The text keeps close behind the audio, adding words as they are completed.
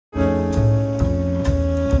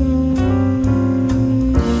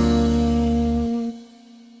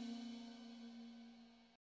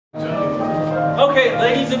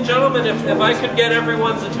gentlemen, if I could get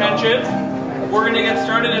everyone's attention, we're going to get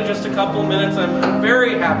started in just a couple minutes. I'm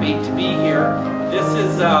very happy to be here. This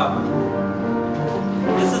is the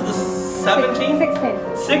 17th?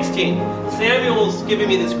 16th. Samuel's giving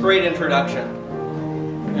me this great introduction.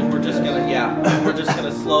 And we're just going to, we're just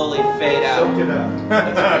going to slowly fade out. Soak it up.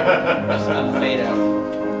 That's right. We're just going to fade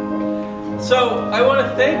out. So, I want to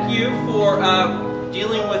thank you for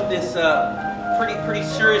dealing with this pretty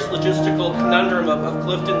serious logistical conundrum of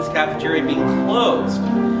Clifton's cafeteria being closed.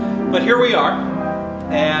 But here we are,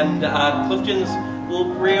 and Clifton's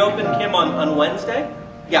will reopen, Kim, on Wednesday?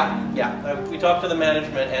 Yeah. We talked to the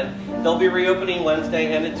management, and they'll be reopening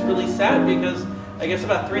Wednesday, and it's really sad because I guess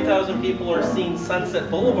about 3,000 people are seeing Sunset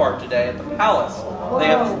Boulevard today at the Palace. They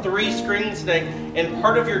have 3 screenings today, and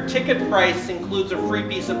part of your ticket price includes a free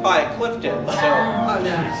piece of pie at Clifton. So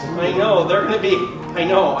I know they're going to be. I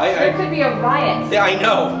know. There could be a riot. Yeah, I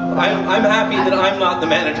know. I'm happy that I'm not the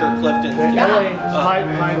manager of Clifton.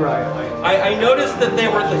 My riot. I noticed that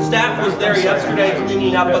the staff was there yesterday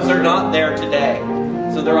cleaning up, but they're not there today.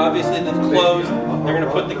 So they're obviously closed. They're going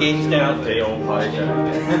to put the gates down. We're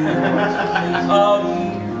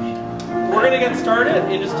going to get started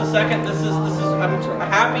in just a second. I'm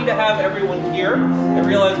happy to have everyone here. I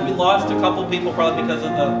realize we lost a couple people probably because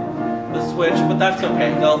of the switch, but that's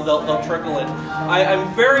okay. They'll trickle in.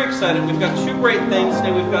 I'm very excited. We've got 2 great things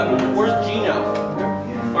today. Where's Gino?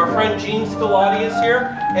 Our friend Gene Scolati is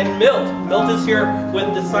here, and Milt. Milt is here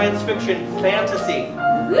with the Science Fiction Fantasy.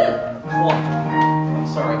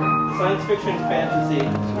 Science Fiction Fantasy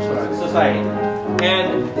Society.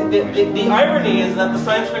 And the irony is that the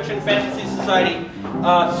Science Fiction Fantasy Society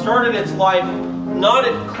started its life not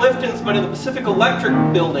at Clifton's, but in the Pacific Electric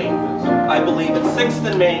building, I believe, at 6th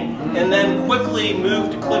and Main, and then quickly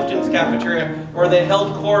moved to Clifton's Cafeteria, where they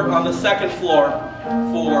held court on the 2nd floor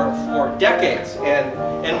for decades.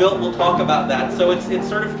 And Milt will talk about that. So it's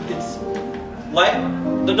like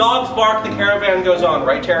the dogs bark, the caravan goes on,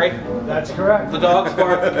 right, Terry? That's correct. The dogs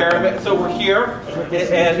bark, the caravan. So we're here,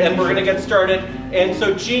 and we're going to get started. And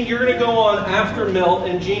so, Gene, you're going to go on after Milt,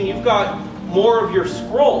 and Gene, you've got more of your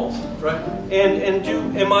scrolls. Right. And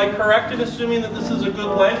am I correct in assuming that this is a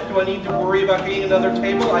good length? Do I need to worry about getting another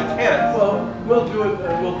table? I can. Well, we'll do it.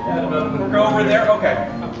 We'll add another. We'll go over there. Okay.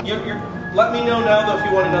 Let me know now though if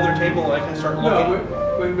you want another table and I can start looking.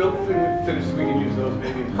 No, when Milt finishes, we can use those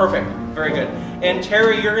maybe. Perfect. Very good. And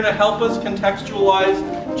Terry, you're going to help us contextualize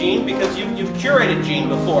Gene because you've curated Gene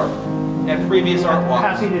before at previous art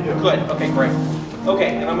walks. Happy to do it. Good. Okay. Great.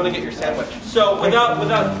 Okay, and I'm going to get your sandwich. So without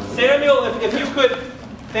Samuel, if you could.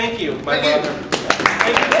 Thank you, my brother.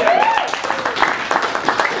 Thank you, Samuel.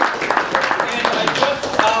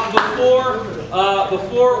 And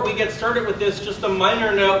before we get started with this, just a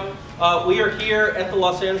minor note. We are here at the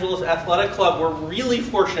Los Angeles Athletic Club. We're really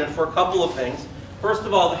fortunate for a couple of things. First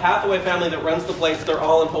of all, the Hathaway family that runs the place, they're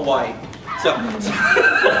all in Hawaii. So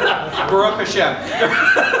Baruch Hashem.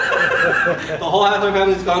 The whole Hathaway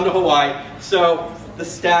family's gone to Hawaii. So the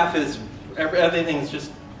staff everything's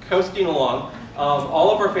just coasting along. All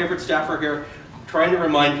of our favorite staff are here, trying to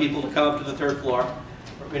remind people to come up to the 3rd floor.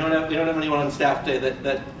 We don't have anyone on staff today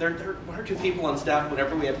that there are 1 or 2 people on staff.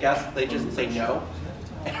 Whenever we have guests, they just say no.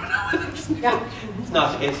 It's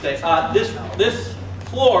not the case today. This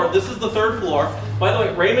floor, this is the 3rd floor. By the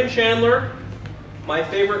way, Raymond Chandler, my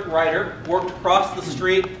favorite writer, worked across the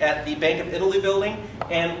street at the Bank of Italy building,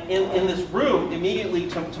 and in this room immediately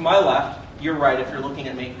to my left, you're right if you're looking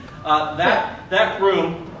at me, that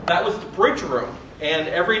room. That was the bridge room, and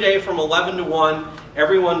every day from 11 to 1,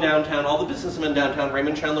 everyone downtown, all the businessmen downtown,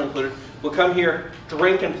 Raymond Chandler included, will come here,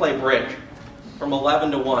 drink and play bridge from 11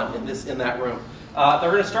 to 1 in that room. They're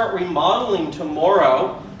going to start remodeling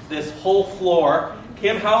tomorrow this whole floor.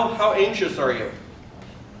 Kim, how anxious are you?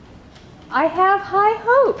 I have high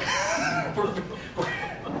hopes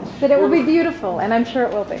that it will be beautiful, and I'm sure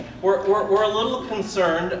it will be. We're a little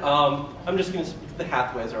concerned. I'm just going to speak to the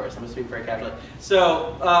Hathaways, or I'm going to speak very casually.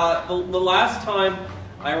 So the last time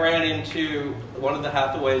I ran into one of the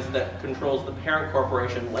Hathaways that controls the parent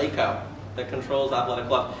corporation, LACO, that controls Athletic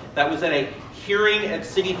Club, that was at a hearing at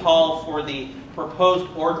City Hall for the proposed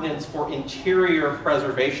ordinance for interior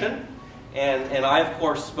preservation. And I, of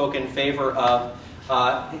course, spoke in favor of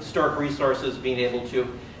historic resources being able to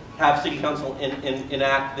have City Council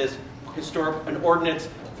enact this an ordinance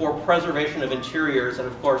for preservation of interiors, and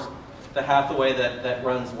of course the Hathaway that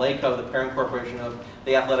runs LACO, the parent corporation of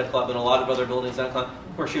the Athletic Club and a lot of other buildings downtown,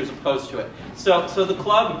 of course she was opposed to it. So the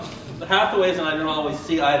club, the Hathaways and I don't always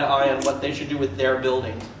see eye to eye on what they should do with their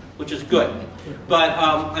buildings, which is good. But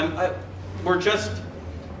we're just,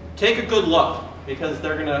 take a good look, because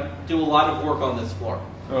they're going to do a lot of work on this floor.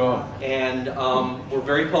 Oh. And we're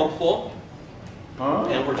very hopeful. Huh?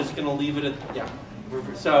 And we're just going to leave it at, yeah.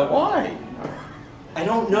 So Why? I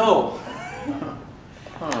don't know.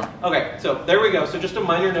 Huh. Okay, so there we go. So just a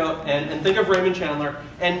minor note, and think of Raymond Chandler.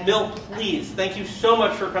 And Milt, please, thank you so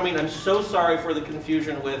much for coming. I'm so sorry for the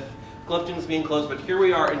confusion with Clifton's being closed, but here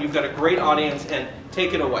we are, and you've got a great audience, and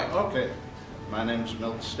take it away. Okay. My name's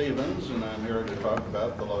Milt Stevens, and I'm here to talk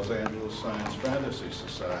about the Los Angeles Science Fantasy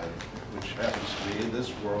Society, which happens to be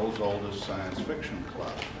this world's oldest science fiction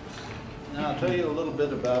club. Now, I'll tell you a little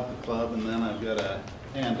bit about the club, and then I've got a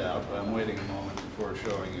handout, but I'm waiting a moment before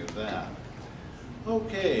showing you that.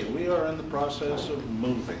 Okay, we are in the process of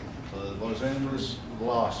moving. The Los Angeles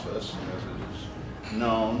LASFS, as it is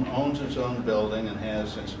known, owns its own building and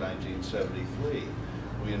has since 1973.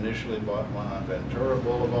 We initially bought one on Ventura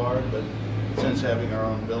Boulevard, but since having our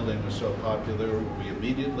own building was so popular, we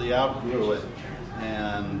immediately outgrew it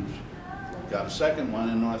and got a second one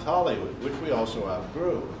in North Hollywood, which we also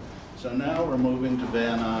outgrew. So now we're moving to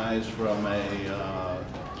Van Nuys from a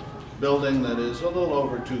building that is a little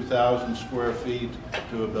over 2,000 square feet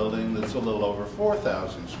to a building that's a little over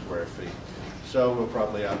 4,000 square feet. So we'll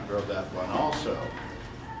probably outgrow that one also.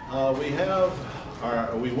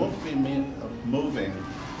 We won't be moving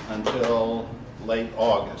until late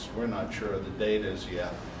August. We're not sure of the date as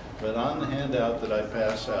yet. But on the handout that I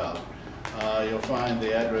pass out, you'll find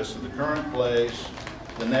the address of the current place,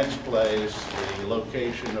 the next place, the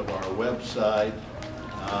location of our website,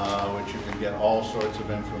 which you can get all sorts of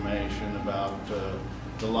information about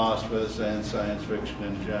the LASFS and science fiction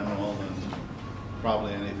in general, and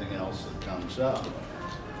probably anything else that comes up.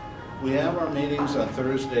 We have our meetings on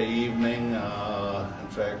Thursday evening. In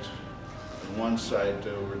fact, on one site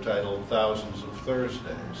we're titled Thousands of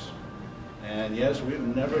Thursdays. And yes, we've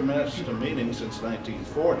never missed a meeting since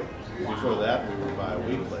 1940. Before that, we were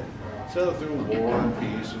bi-weekly. So through war and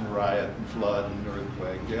peace and riot and flood and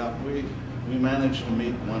earthquake, yeah, we managed to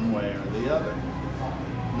meet one way or the other.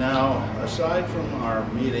 Now, aside from our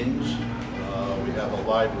meetings, we have a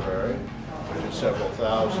library, which is several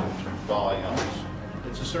thousand volumes.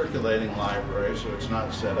 It's a circulating library, so it's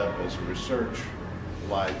not set up as a research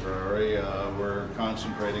library. We're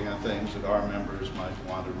concentrating on things that our members might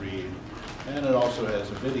want to read. And it also has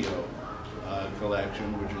a video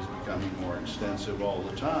collection, which is becoming more extensive all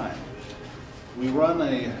the time. We run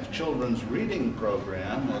a children's reading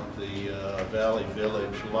program at the Valley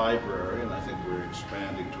Village Library, and I think we're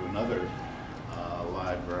expanding to another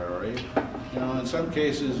library. You know, in some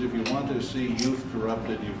cases, if you want to see youth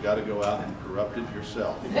corrupted, you've got to go out and corrupt it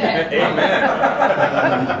yourself. Amen.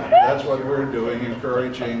 That's what we're doing,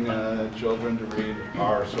 encouraging children to read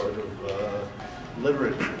our sort of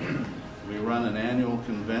literature. We run an annual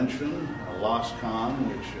convention, a LASCON,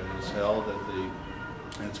 which is held at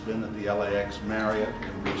it's been at the LAX Marriott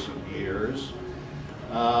in recent years.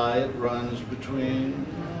 It runs between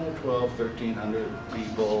 1,200–1,300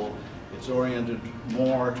 people. It's oriented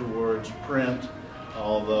more towards print,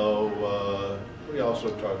 although we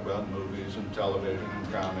also talk about movies and television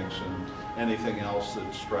and comics and anything else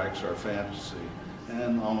that strikes our fantasy.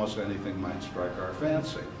 And almost anything might strike our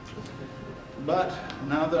fancy. But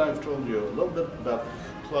now that I've told you a little bit about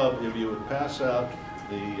the club, if you would pass out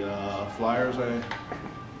the flyers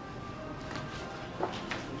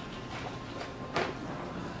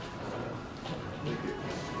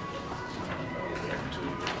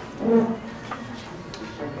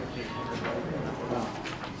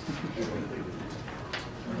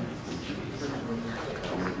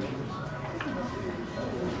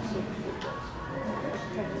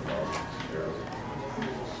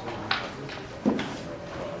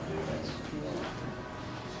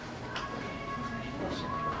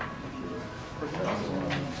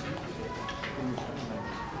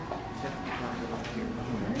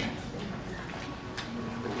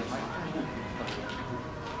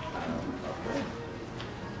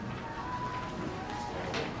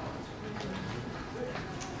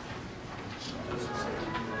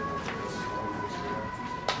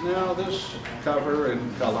Now this cover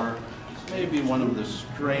in color may be one of the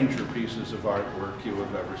stranger pieces of artwork you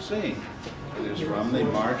have ever seen. It is from the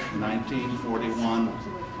March 1941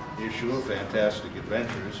 issue of Fantastic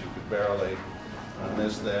Adventures. You could barely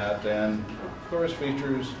miss that, and of course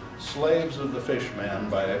features Slaves of the Fishman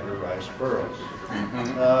by Edgar Rice Burroughs.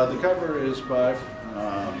 The cover is by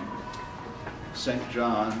St.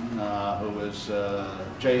 John, who is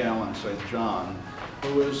J. Allen St. John,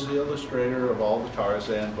 who is the illustrator of all the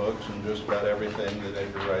Tarzan books and just about everything that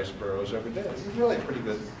Edgar Rice Burroughs ever did. He's really a pretty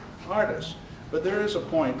good artist. But there is a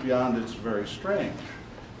point beyond it's very strange.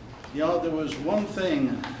 You know, there was one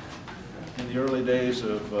thing in the early days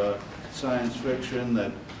of science fiction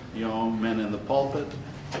that, you know, men in the pulpit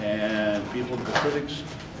and people, the critics,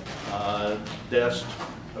 desk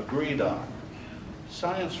agreed on.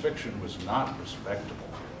 Science fiction was not respectable.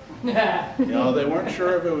 You know, they weren't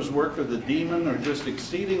sure if it was work of the demon or just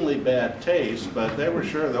exceedingly bad taste, but they were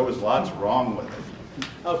sure there was lots wrong with it.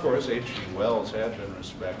 Of course, H.G. Wells had been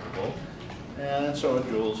respectable, and so had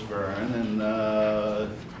Jules Verne, and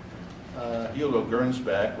Hugo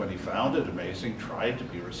Gernsback, when he found it amazing, tried to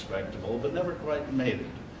be respectable, but never quite made it.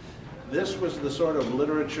 This was the sort of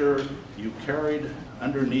literature you carried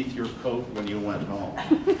underneath your coat when you went home.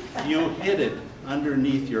 You hid it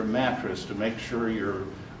underneath your mattress to make sure your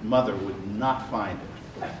mother would not find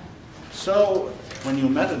it. So when you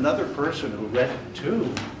met another person who read it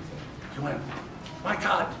too, you went, my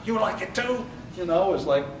God, you like it too? You know, it was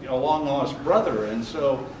like a long lost brother. And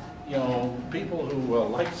so, you know, people who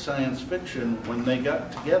liked science fiction, when they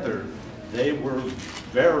got together, they were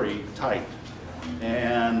very tight.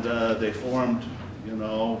 And they formed, you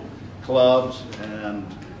know, clubs and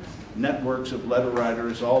networks of letter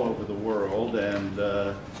writers all over the world, and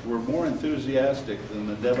were more enthusiastic than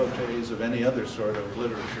the devotees of any other sort of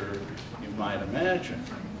literature you might imagine.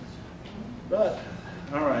 But,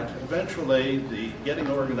 all right, eventually the getting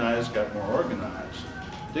organized got more organized.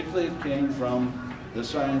 Particularly it came from the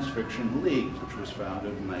Science Fiction League, which was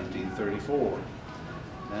founded in 1934.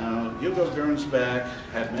 Now, Hugo Gernsback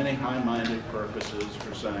had many high-minded purposes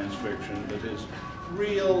for science fiction, but his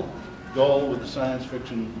real goal with the Science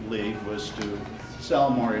Fiction League was to sell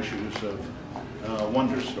more issues of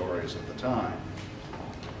wonder stories at the time.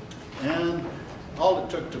 And all it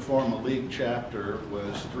took to form a league chapter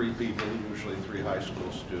was 3 people, usually 3 high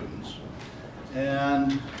school students.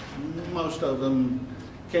 And most of them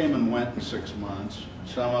came and went in 6 months.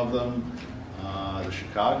 Some of them, the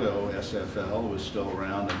Chicago SFL was still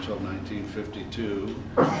around until 1952.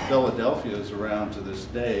 Philadelphia is around to this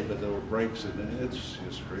day, but there were breaks in its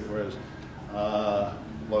history, whereas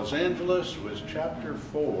Los Angeles was chapter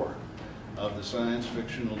 4 of the Science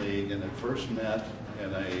Fiction League, and it first met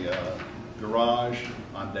in a garage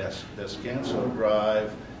on Descanso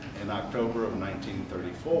Drive in October of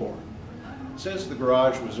 1934. Since the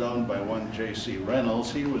garage was owned by one J.C.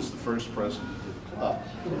 Reynolds, he was the first president of the club.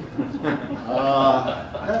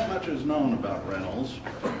 Not much is known about Reynolds.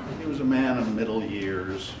 He was a man of middle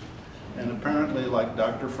years, and apparently, like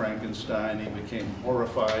Dr. Frankenstein, he became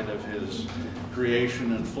horrified of his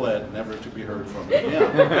creation and fled, never to be heard from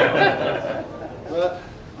again.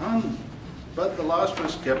 But the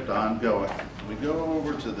LASFS kept on going. We go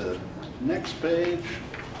over to the next page,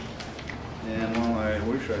 and while I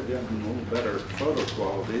wish I'd gotten a little better photo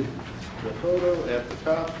quality, the photo at the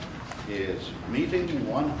top is Meeting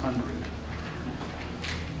 100.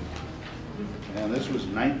 And this was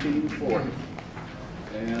 1940.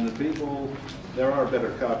 And the people, there are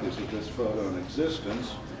better copies of this photo in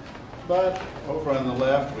existence, but over on the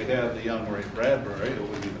left we have the young Ray Bradbury, who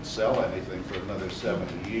wouldn't even sell anything for another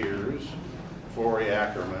 7 years, Forey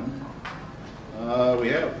Ackerman. We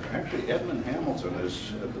have actually Edmund Hamilton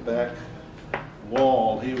is at the back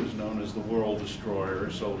wall. He was known as the World Destroyer,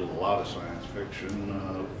 sold a lot of science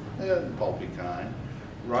fiction, pulpy kind.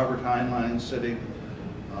 Robert Heinlein sitting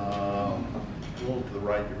a little to the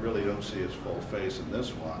right. You really don't see his full face in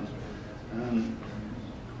this one. And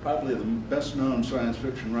probably the best known science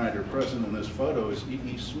fiction writer present in this photo is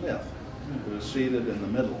E.E. Smith, who is seated in the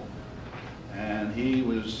middle. And he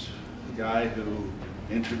was the guy who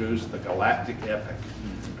introduced the galactic epic,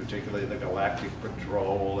 particularly the Galactic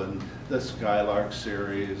Patrol and the Skylark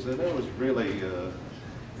series. And it was really,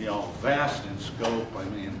 you know, vast in scope. I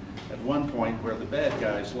mean, at one point where the bad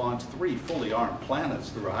guys launched 3 fully armed planets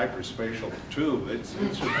through a hyperspatial tube, it's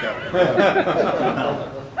just got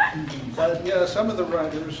But yeah, some of the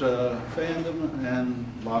writers, fandom and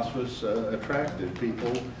LASFS attracted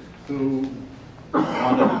people who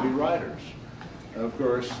wanted to be writers. Of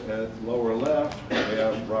course, at lower left, we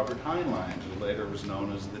have Robert Heinlein, who later was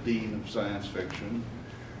known as the Dean of Science Fiction,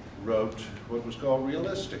 wrote what was called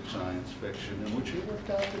realistic science fiction, in which he worked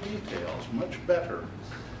out the details much better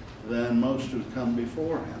than most who'd come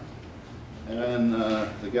before him. And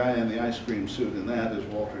the guy in the ice cream suit in that is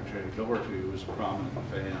Walter J. Doherty, who was a prominent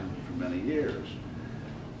fan for many years.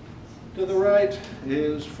 To the right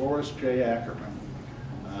is Forrest J. Ackerman,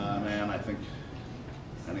 a man I think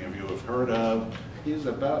many of you have heard of. He's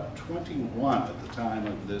about 21 at the time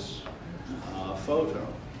of this photo.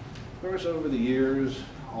 Of course, over the years,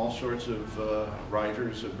 all sorts of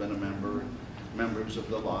writers have been members of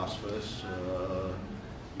the LASFS.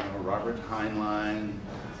 You know, Robert Heinlein,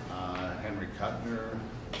 Henry Kuttner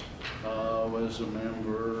was a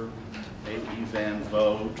member, A.E. Van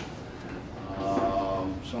Vogt,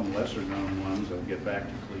 Some lesser known ones, I'll get back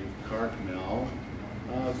to Cleve Cartmel,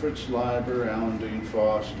 Fritz Leiber, Alan Dean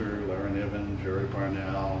Foster, Larry Niven, Jerry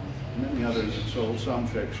Parnell, many others that sold some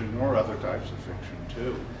fiction or other types of fiction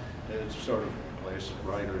too. It's sort of a place that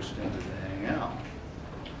writers tended to hang out.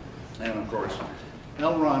 And of course,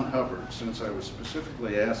 L. Ron Hubbard, since I was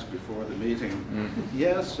specifically asked before the meeting,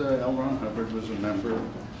 yes, L. Ron Hubbard was a member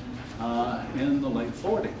in the late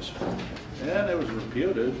 40s. And it was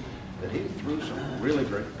reputed that he threw some really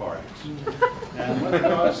great parties. And what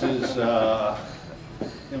caused him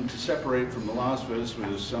to separate from the LASFS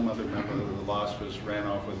was some other member of the LASFS ran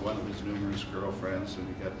off with one of his numerous girlfriends, and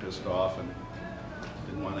he got pissed off and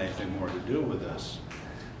didn't want anything more to do with us.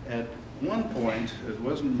 At one point, it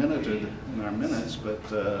wasn't minuted in our minutes, but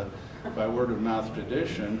by word of mouth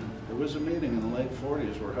tradition, there was a meeting in the late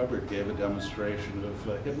 40s where Hubbard gave a demonstration of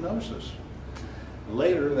hypnosis.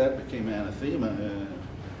 Later, that became anathema in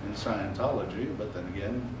Scientology, but then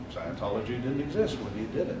again, Scientology didn't exist when he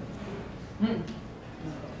did it.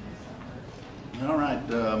 All right,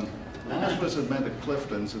 LASFS had met at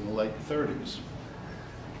Clifton's in the late 30s.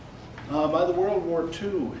 By the World War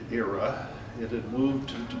II era, it had moved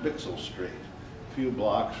to Bixel Street, a few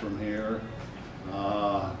blocks from here.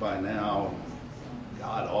 By now,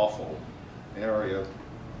 god-awful area.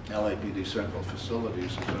 LAPD Central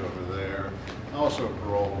Facilities is over there. Also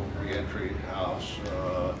parole, reentry house,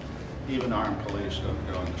 even armed police don't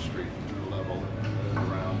go on the street level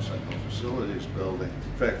around Central Facilities building.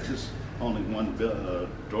 In fact, there's only one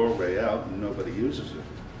doorway out and nobody uses it.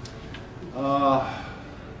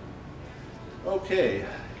 Okay,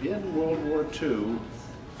 in World War II,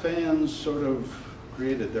 fans sort of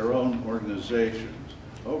created their own organizations.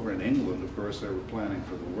 Over in England, of course, they were planning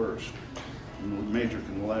for the worst. Major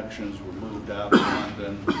collections were moved out of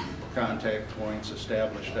London, contact points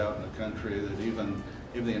established out in the country that even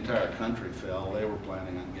if the entire country fell, they were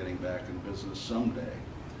planning on getting back in business someday.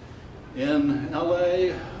 In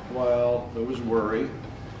LA, while there was worry,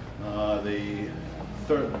 the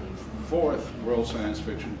fourth World Science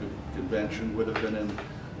Fiction Convention would have been in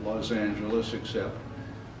Los Angeles, except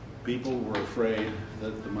people were afraid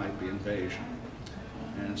that there might be invasion.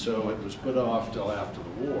 And so it was put off till after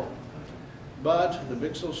the war. But the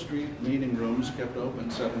Bixel Street meeting rooms kept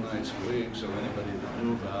open 7 nights a week, so anybody that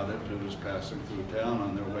knew about it who was passing through town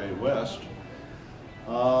on their way west,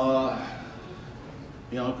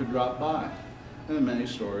 could drop by. And there are many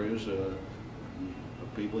stories of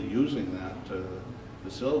people using that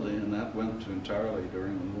facility, and that went entirely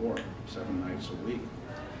during the war, 7 nights a week.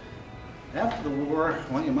 After the war,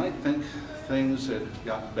 well, you might think things had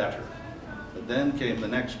got better. But then came the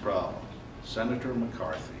next problem, Senator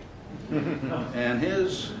McCarthy. And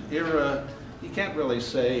his era, you can't really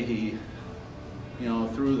say he,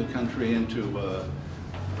 threw the country into, or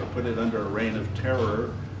put it under a reign of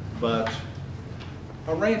terror, but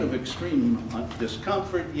a reign of extreme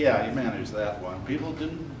discomfort, yeah, he managed that one. People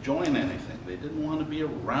didn't join anything. They didn't want to be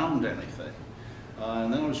around anything.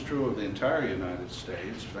 And that was true of the entire United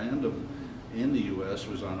States. Fandom in the U.S.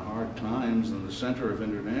 was on hard times, and the center of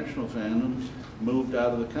international fandom moved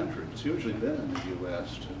out of the country. It's usually been in the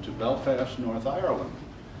U.S. to Belfast, North Ireland,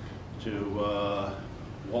 to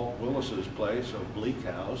Walt Willis's place, Bleak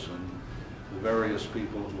House, and the various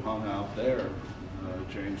people who hung out there,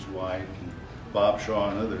 James White, and Bob Shaw,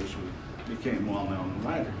 and others who became well-known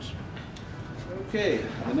writers. Okay,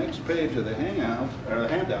 the next page of the handout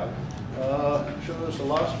shows the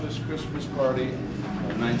LASFS Christmas party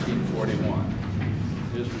of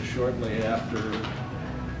 1941. This was shortly after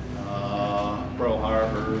Pearl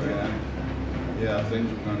Harbor, and yeah, things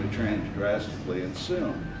were going to change drastically and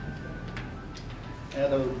soon.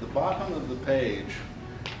 At the bottom of the page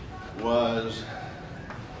was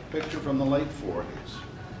a picture from the late 40s.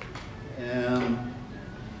 And,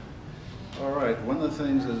 all right, one of the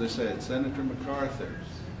things, as I said, Senator McCarthy,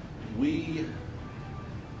 we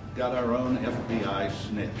got our own FBI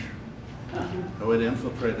snitch who had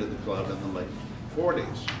infiltrated the club in the late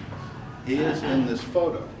 40s. He is in this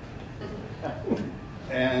photo.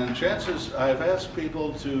 And chances, I've asked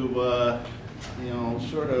people to,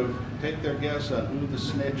 sort of take their guess on who the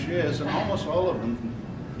snitch is, and almost all of them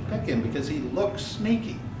pick him because he looks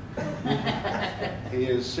sneaky. He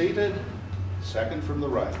is seated second from the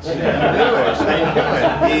right.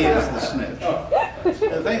 He is the snitch.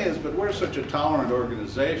 The thing is, but we're such a tolerant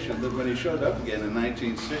organization that when he showed up again in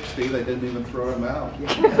 1960, they didn't even throw him out.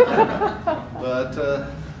 But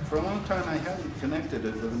for a long time, I hadn't connected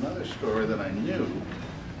it with another story that I knew,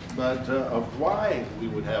 but of why we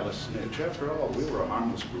would have a snitch. After all, we were a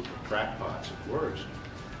harmless group of crackpots at worst.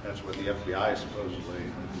 That's what the FBI supposedly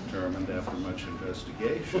determined after much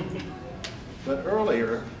investigation. But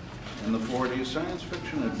earlier, in the 40s, science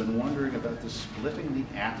fiction had been wondering about the splitting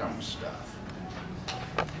the atom stuff.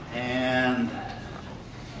 And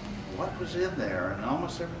what was in there? And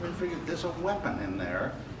almost everybody figured there's a weapon in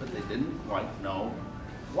there, but they didn't quite know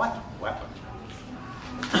what weapon.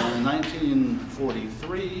 And in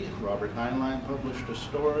 1943, Robert Heinlein published a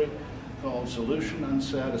story called Solution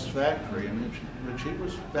Unsatisfactory, in which he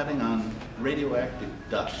was betting on radioactive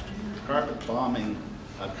dust, carpet bombing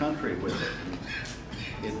a country with it. And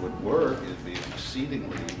it would work. It'd be an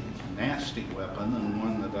exceedingly nasty weapon, and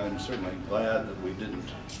one that I'm certainly glad that we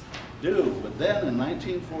didn't do. But then in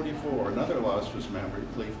 1944, another LASFS member,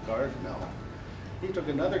 Clifton, he took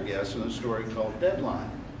another guess in a story called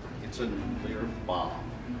Deadline. It's a nuclear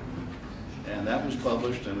bomb. And that was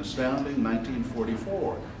published in Astounding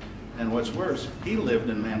 1944. And what's worse, he lived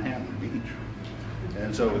in Manhattan Beach.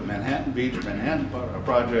 And so with Manhattan Beach, Manhattan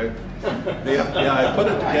Project, the FBI put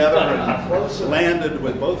it together and landed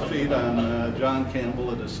with both feet on John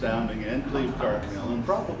Campbell at Astounding and Cleve Cartmill. And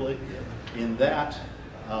probably in that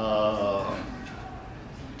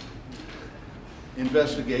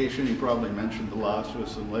investigation, he probably mentioned the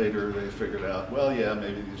LASFS, and later they figured out, well, yeah,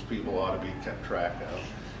 maybe these people ought to be kept track of.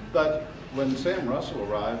 But when Sam Russell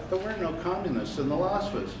arrived, there were no communists in the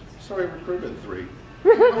LASFS, so he recruited 3.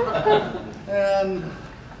 And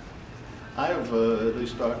I have at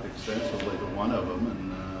least talked extensively to one of them,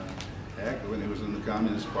 and heck, when he was in the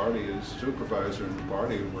Communist Party, his supervisor in the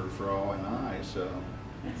party worked for ONI, so,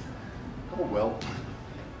 oh well.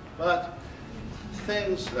 But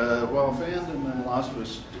things, while fandom and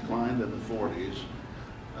LASFS declined in the 40s,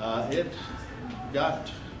 it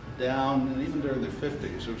got down, and even during the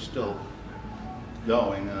 50s, it was still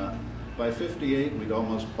going. By 58, we'd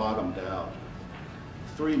almost bottomed out.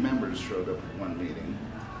 3 members showed up at one meeting,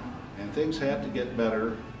 and things had to get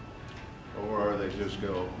better, or they just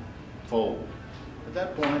go fold. At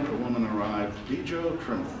that point, a woman arrived, Bijo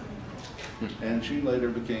Trimble, and she later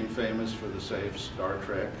became famous for the Save Star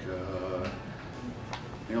Trek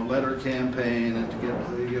letter campaign and to get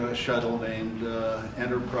the shuttle named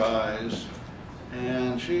Enterprise.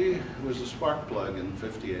 And she was a spark plug in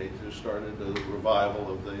 '58 who started the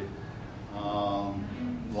revival of the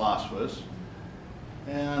LASFS.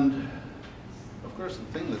 And of course, the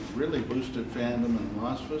thing that really boosted fandom in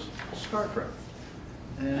LASFS, Star Trek.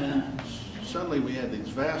 And suddenly we had these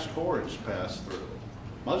vast hordes pass through.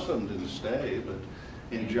 Most of them didn't stay, but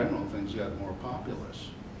in general, things got more populous.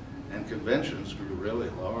 And conventions grew really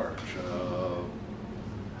large. Well,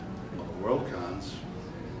 the Worldcons,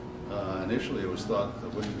 initially it was thought there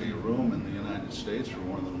wouldn't be room in the United States for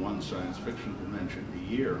more than one science fiction convention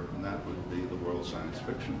a year, and that would be the World Science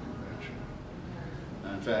Fiction Convention.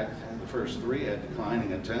 In fact, the first 3 had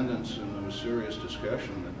declining attendance, and there was serious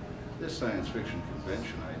discussion that this science fiction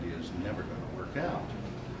convention idea is never going to work out.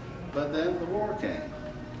 But then the war came.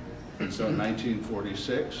 And so in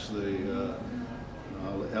 1946, the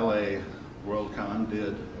LA Worldcon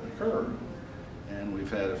did occur. And we've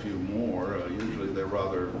had a few more. Usually they're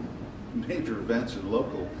rather major events in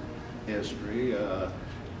local history.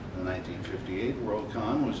 The 1958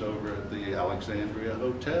 Worldcon was over at the Alexandria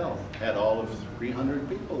Hotel. Had all of 300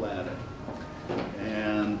 people at it.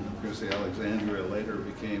 And of course the Alexandria later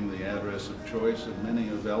became the address of choice of many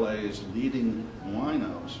of LA's leading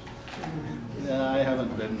winos. Yeah, I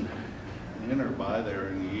haven't been in or by there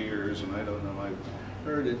in years, and I don't know. I've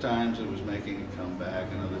heard at times it was making a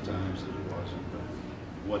comeback, and other times that it wasn't, but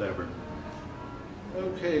whatever.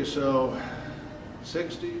 Okay, so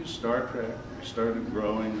 60s, Star Trek started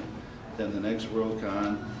growing. Then the next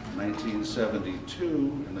Worldcon,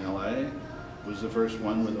 1972 in LA, was the first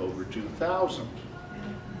one with over 2,000.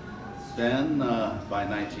 Then by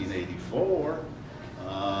 1984,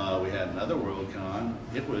 we had another Worldcon.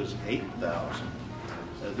 It was 8,000.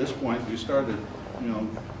 At this point, we started,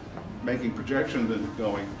 making projections and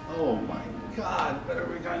going, oh my God, what are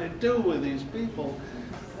we going to do with these people?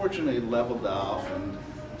 Fortunately, it leveled off and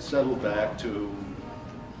settled back to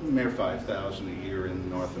mere 5,000 a year in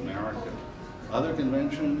North America. Other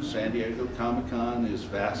conventions, San Diego Comic-Con is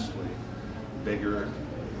vastly bigger,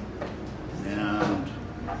 and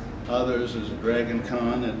others is Dragon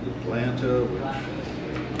Con at Atlanta,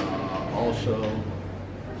 which also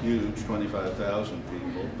huge, 25,000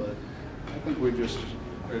 people, but I think we're just,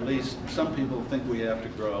 or at least some people think we have to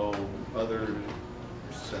grow, others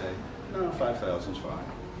say, no, 5,000 is fine.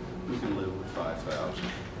 We can live with 5,000,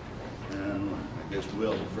 and I guess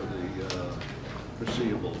will for the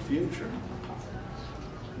foreseeable future.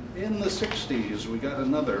 In the 60s, we got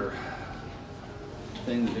another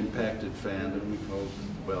thing that impacted fandom we called,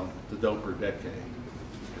 well, the doper decade.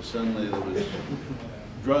 Because suddenly there was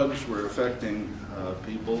drugs were affecting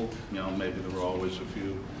people. You know, maybe there were always a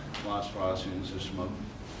few LASFSians who smoked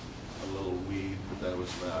a little weed, but that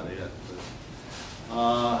was about it.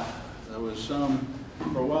 But, there was some,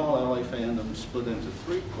 for a while, LA fandom split into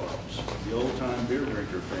three clubs. The old-time beer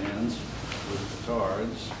drinker fans with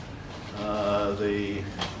petards, the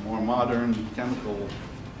more modern chemical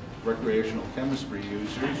recreational chemistry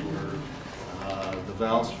users were the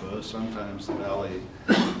LASFS, sometimes the Valley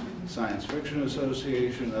Science Fiction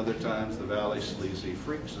Association, other times the Valley Sleazy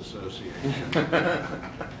Freaks Association.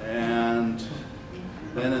 And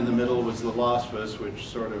then in the middle was the LASFS, which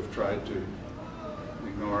sort of tried to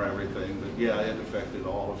ignore everything, but yeah, it affected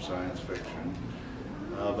all of science fiction.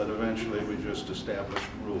 But eventually we just established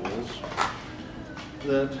rules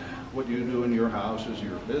that what you do in your house is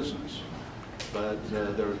your business. But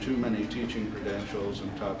there are too many teaching credentials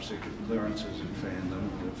and top secret clearances in fandom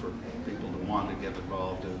for people to want to get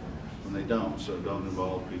involved in when they don't, so don't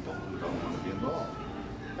involve people who don't want to be involved.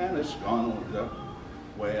 And it's gone that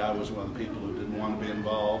way. I was one of the people who didn't want to be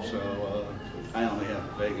involved, so I only have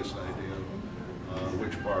the vaguest idea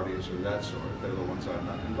which parties or that sort. They're the ones I'm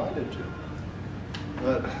not invited to.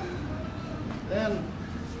 But then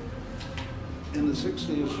in the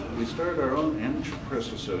 60s, we started our own amateur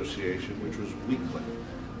press association, which was weekly,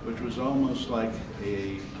 which was almost like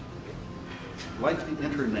the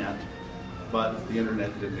internet, but the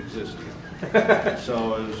internet didn't exist yet.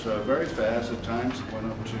 So it was very fast. At times it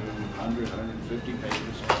went up to 100, 150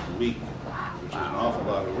 pages a week, which is an awful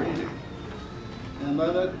lot of reading. And by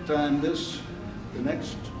that time, the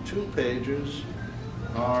next 2 pages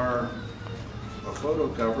are a photo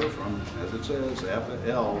cover from, as it says, APA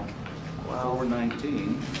L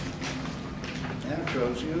 419. And it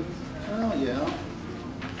shows you, oh yeah,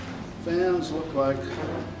 fans look like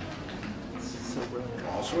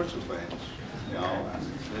all sorts of things. You know,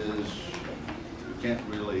 you can't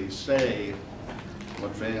really say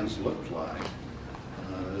what fans looked like.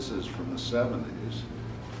 This is from the 70s.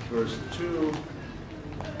 Of course, the 2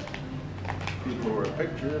 people were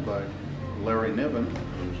pictured by Larry Niven,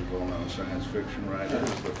 who's a well-known science fiction writer.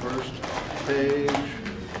 This is the first page,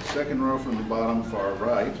 second row from the bottom, far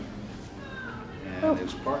right. And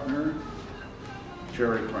his partner,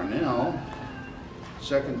 Jerry Parnell,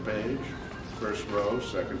 second page, first row,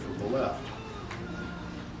 second from the left.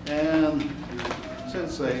 And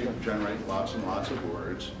since they generate lots and lots of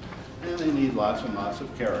words, and they need lots and lots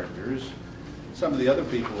of characters, some of the other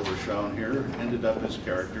people who were shown here ended up as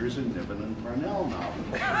characters in Niven and Parnell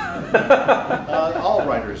novels. All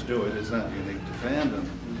writers do it. It's not unique to fandom.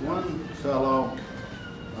 One fellow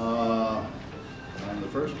on the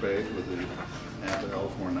first page with the APA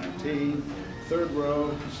L419, third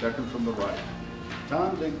row, second from the right.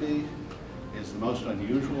 Tom Digby is the most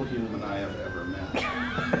unusual human I have ever met.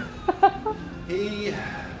 He,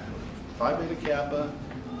 Phi Beta Kappa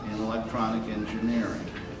in electronic engineering.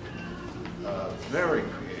 Very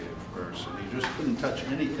creative person. He just couldn't touch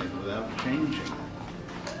anything without changing it.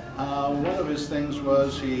 One of his things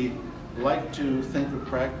was he liked to think of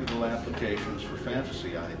practical applications for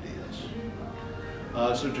fantasy ideas,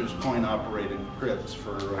 such as coin-operated crypts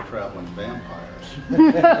for traveling vampires.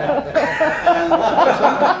 And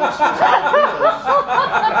sometimes his ideas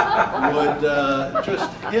would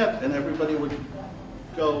just hit, and everybody would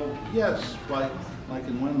go, yes, like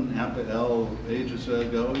in one APA L ages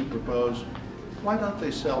ago, he proposed, why don't they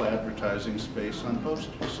sell advertising space on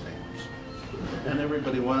postage stamps? And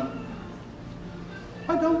everybody went,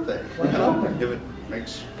 why don't they? You know, if it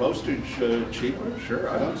makes postage cheaper, sure,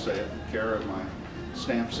 I don't care if my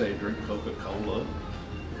stamps say drink Coca-Cola.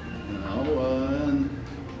 You know, and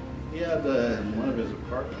he had in one of his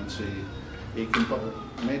apartments, he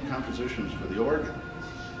made compositions for the organ.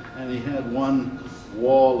 And he had one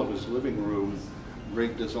wall of his living room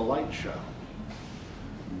rigged as a light show.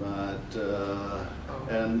 But,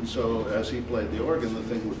 and so as he played the organ, the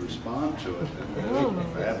thing would respond to it, and it was a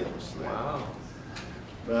fabulous thing. Wow.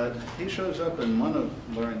 But he shows up in one of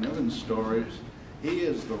Larry Niven's stories. He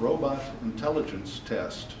is the robot intelligence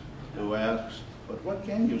test who asks, but what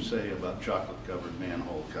can you say about chocolate-covered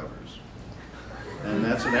manhole covers? And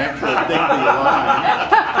that's an actual Digby line.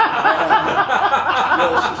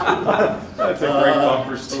 That's a great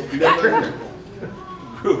bumper sticker.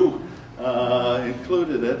 Who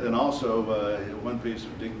included it, and also one piece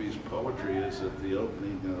of Digby's poetry is at the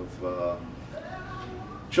opening of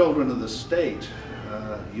Children of the State.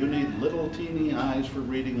 You need little teeny eyes for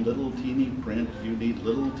reading little teeny print. You need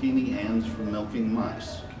little teeny hands for milking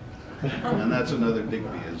mice. And that's another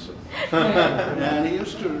Digbyism. And he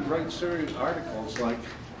used to write serious articles like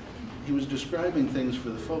he was describing things for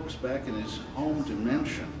the folks back in his home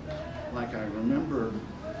dimension. Like I remember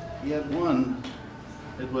he had one.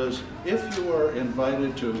 It was, if you are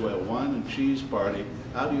invited to a wine and cheese party,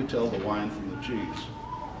 how do you tell the wine from the cheese?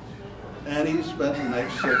 And he spent the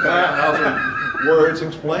next 1,000 words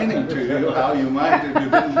explaining to you how you might, if you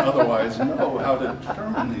didn't otherwise know how to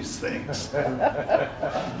determine these things.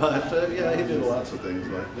 But yeah, he did lots of things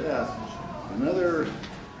like that. Another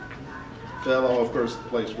fellow, of course, the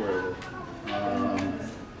place where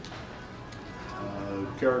the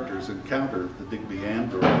characters encounter the Digby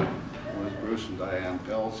android was Bruce and Diane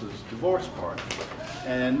Pell's divorce party.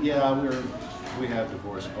 And yeah, we have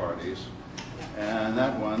divorce parties. And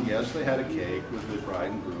that one, yes, they had a cake with the bride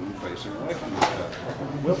and groom facing away from each other.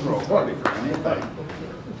 We'll throw a party for anything.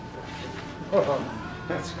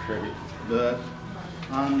 That's great. But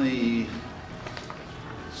on the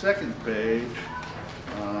second page,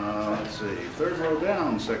 let's see, third row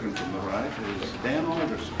down, second from the right, is Dan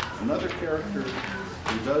Alderson, another character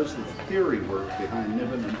who does the theory work behind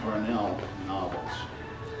Niven and Parnell novels.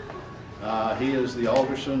 He is the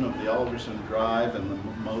Alderson of the Alderson Drive and the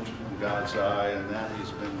Moat of God's Eye, and that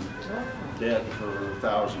he's been dead for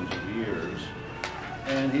thousands of years.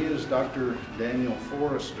 And he is Dr. Daniel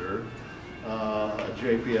Forrester, a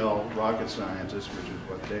JPL rocket scientist, which is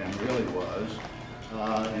what Dan really was,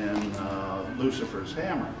 in Lucifer's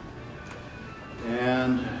Hammer.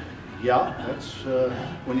 And yeah, that's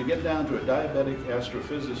when you get down to a diabetic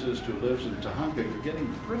astrophysicist who lives in Tahanka, you're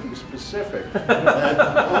getting pretty specific that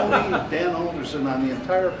only Dan Alderson on the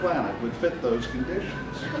entire planet would fit those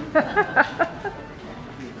conditions.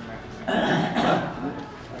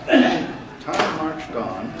 Time marched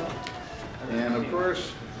on, and of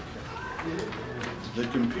course, the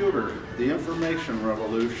computer, the information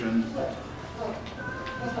revolution,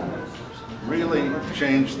 really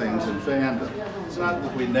changed things in fandom. It's not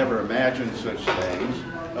that we never imagined such things.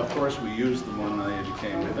 Of course, we used them when they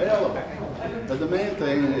became available. But the main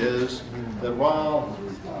thing is that while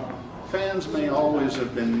fans may always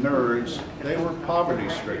have been nerds, they were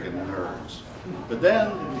poverty-stricken nerds. But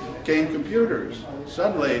then came computers.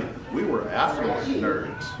 Suddenly, we were affluent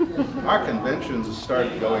nerds. Our conventions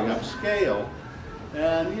started going upscale.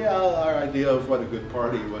 And yeah, our idea of what a good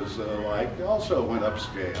party was like also went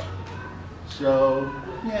upscale. So,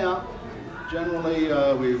 yeah, generally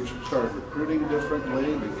we started recruiting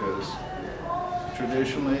differently because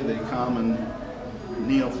traditionally the common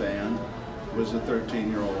neo-fan was a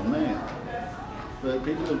 13-year-old male. But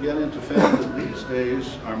people who get into fandom these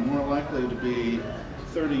days are more likely to be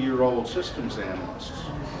 30-year-old systems analysts.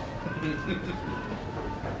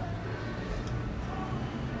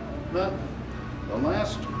 But the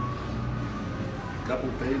last couple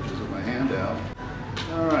of pages of my handout.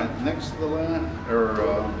 All right, next to the last,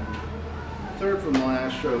 or third from the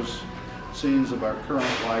last shows scenes of our current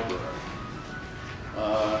library.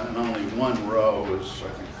 And only one row is, I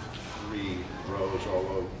think, 3 rows,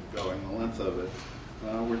 although going the length of it.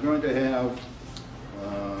 We're going to have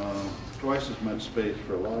twice as much space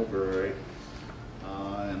for a library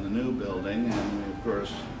in the new building, and we, of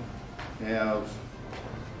course, have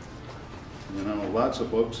lots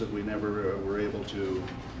of books that we never were able to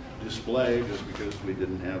display just because we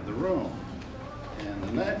didn't have the room. And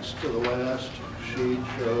the next to the last sheet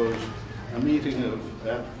shows a meeting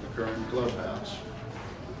at the current clubhouse.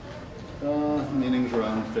 Meetings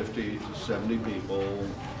around 50 to 70 people,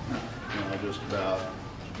 just about,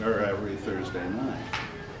 or every Thursday night.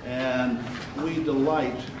 And we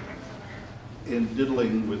delight in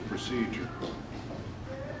diddling with procedure.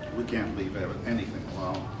 We can't leave anything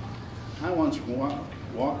alone. I once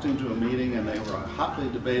walked into a meeting and they were hotly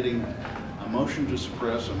debating a motion to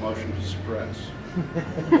suppress, a motion to suppress.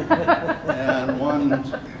 And one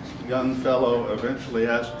young fellow eventually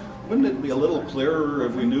asked, wouldn't it be a little clearer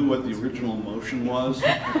if we knew what the original motion was?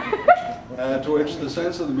 To which the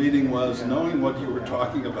sense of the meeting was knowing what you were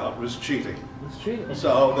talking about was cheating.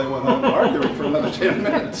 So they went on arguing for another 10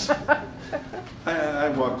 minutes. I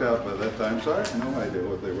walked out by that time, so I had no idea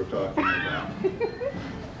what they were talking about.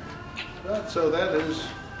 So that is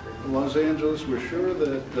Los Angeles. We're sure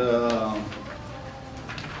that,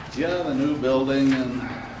 yeah, the new building and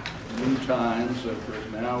new times. Of course,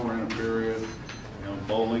 now we're in a period,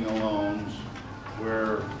 bowling alones,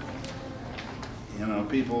 where,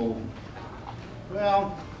 people,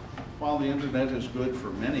 well, while the internet is good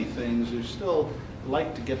for many things, you still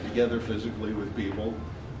like to get together physically with people,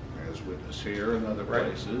 as witnessed here and other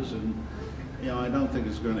places. And, I don't think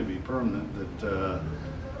it's going to be permanent that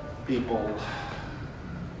people,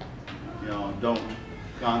 don't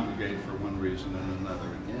congregate for one reason and another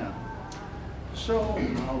again. So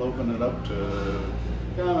I'll open it up to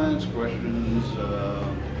comments, questions.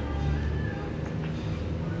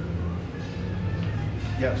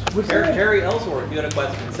 Yes. Jerry Ellsworth, you had a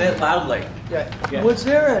question. Say it loudly. Yeah. Was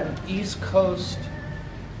there an East Coast,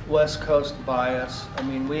 West Coast bias? I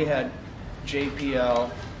mean, we had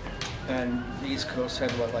JPL, and the East Coast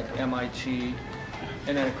had what, like MIT,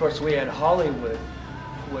 and then of course we had Hollywood,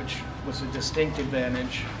 which was a distinct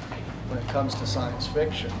advantage when it comes to science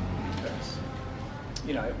fiction, because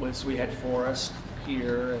you know we had Forrest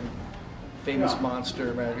here and Famous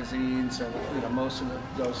Monster magazines, and you know most of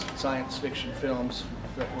those science fiction films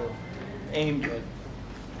that were aimed at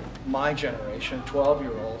my generation,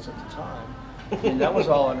 12-year-olds at the time, and that was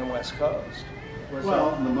all on the West Coast.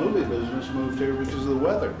 Well, the movie business moved here because of the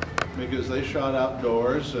weather, because they shot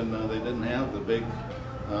outdoors and they didn't have the big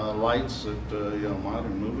lights that you know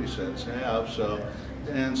modern movie sets have. So,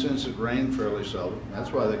 and since it rained fairly seldom,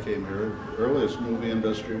 that's why they came here. The earliest movie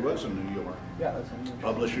industry was in New York. Yeah, that's unusual.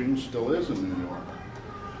 Publishing still is in New York.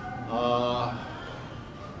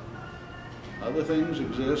 Other things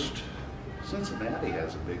exist. Cincinnati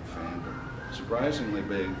has a big fandom, surprisingly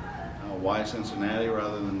big. Why Cincinnati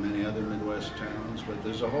rather than many other Midwest towns? But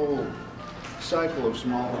there's a whole cycle of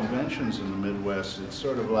small conventions in the Midwest. It's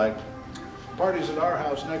sort of like parties at our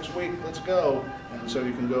house next week, let's go. And so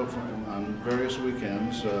you can go on various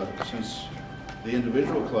weekends, since the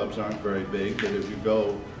individual clubs aren't very big, but if you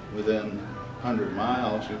go within 100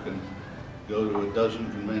 miles, you can go to a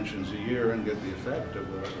dozen conventions a year and get the effect of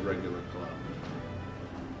a regular club.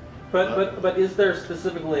 But is there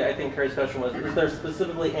specifically, I think Terry's question was, is there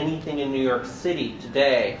specifically anything in New York City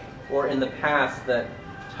today or in the past that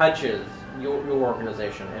touches your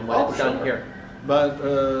organization and what it's done here? But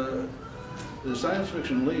the Science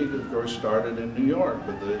Fiction League, of course, started in New York,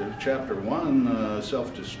 but the Chapter 1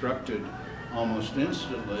 self-destructed almost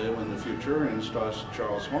instantly when the Futurians tossed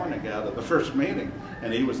Charles Hornig out of the first meeting,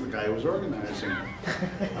 and he was the guy who was organizing it.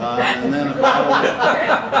 And then a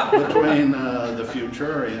battle between the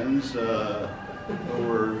Futurians, who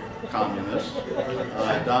were communists,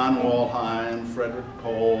 Don Wollheim, Frederick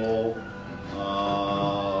Pohl,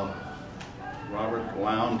 Robert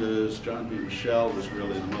Lowndes, John B. Michel was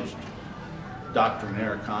really the most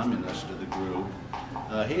doctrinaire communist of the group.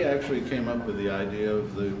 He actually came up with the idea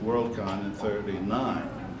of the WorldCon in '39.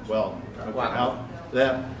 Well, wow.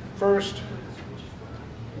 That first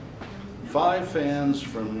 5 fans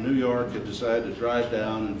from New York had decided to drive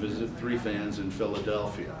down and visit 3 fans in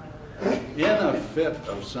Philadelphia. In a fit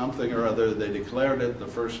of something or other, they declared it the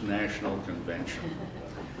first national convention.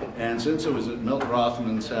 And since it was at Milt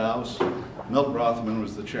Rothman's house, Milt Rothman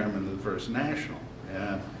was the chairman of the first national.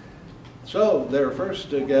 And so their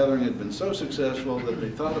first gathering had been so successful that they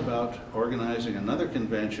thought about organizing another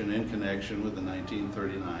convention in connection with the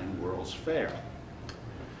 1939 World's Fair,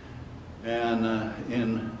 and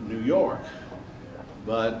in New York.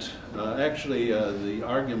 But actually the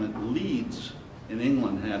argument Leeds in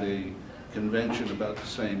England had a convention about the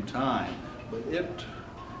same time, but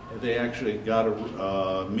they actually got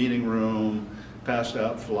a meeting room, passed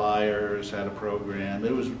out flyers, had a program.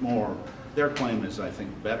 It was more, their claim is, I think,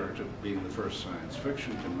 better to being the first science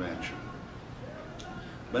fiction convention.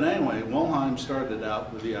 But anyway, Wollheim started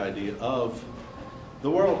out with the idea of the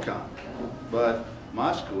WorldCon, but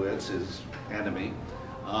Moskowitz, his enemy,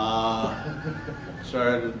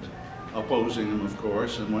 started opposing him, of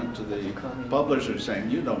course, and went to the publisher saying,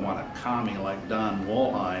 you don't want a commie like Don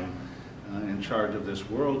Wollheim in charge of this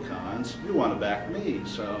WorldCons, you want to back me.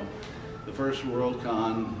 So the first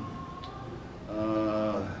WorldCon,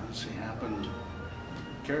 let's see, happened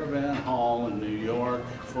Caravan Hall in New York,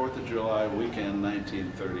 4th of July weekend,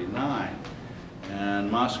 1939. And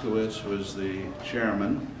Moskowitz was the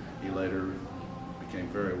chairman. He later became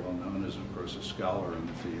very well known as, of course, a scholar in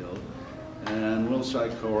the field. And Will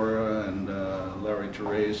Sikora and Larry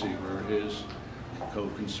Teresi were his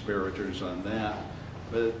co-conspirators on that.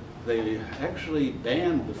 But they actually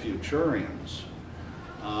banned the Futurians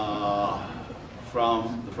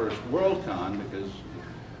from the first WorldCon because,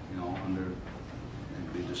 you know,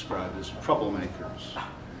 they'd be described as troublemakers.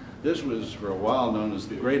 This was for a while known as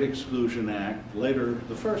the Great Exclusion Act, later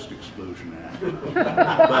the First Exclusion Act. But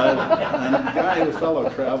a guy who fellow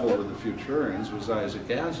traveled with the Futurians was Isaac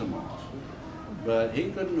Asimov. But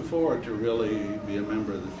he couldn't afford to really be a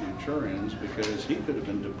member of the Futurians because he could have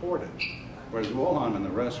been deported. Whereas Wollheim and the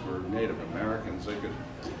rest were Native Americans. They could,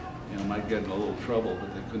 you know, might get in a little trouble,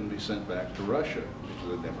 but they couldn't be sent back to Russia because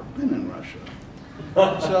they'd never been in Russia.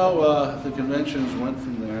 So the conventions went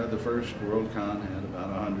from there. The first WorldCon had about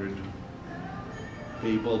 100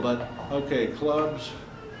 people. But, okay, clubs,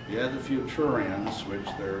 you had the Futurians, which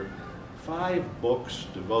there are 5 books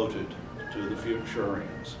devoted to the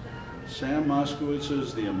Futurians. Sam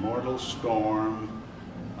Moskowitz's The Immortal Storm,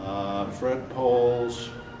 Fred Pohl's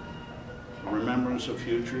Remembrance of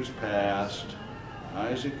Futures Past,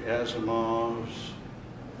 Isaac Asimov's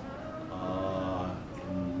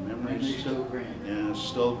Memories Still Green. Yeah,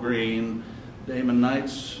 Still Green, Damon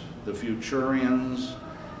Knight's The Futurians,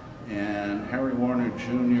 and Harry Warner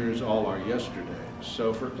Jr.'s All Our Yesterdays.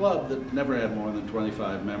 So for a club that never had more than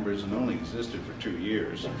 25 members and only existed for 2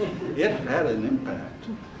 years, it had an impact.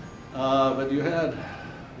 But you had,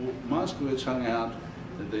 Moskowitz hung out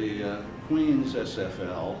at the Queens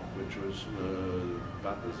SFL, which was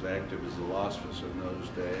about as active as the LASFS in those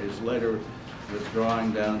days, later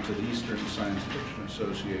withdrawing down to the Eastern Science Fiction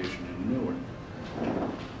Association in Newark.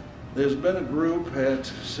 There's been a group at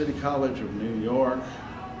City College of New York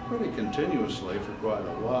pretty continuously for quite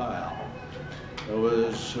a while. There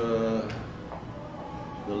was the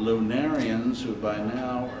Lunarians, who by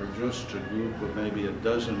now are just a group of maybe a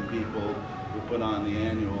dozen people who put on the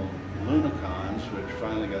annual Lunacons, which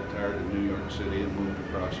finally got tired of New York City and moved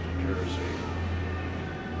across to Jersey.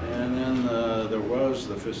 And then there was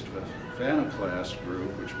the Fistifanoclast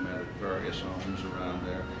group, which met at various homes around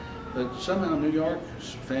there. But somehow New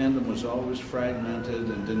York's fandom was always fragmented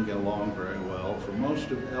and didn't get along very well. For most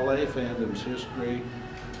of LA fandom's history,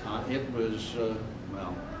 it was,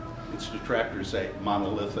 well, its detractors say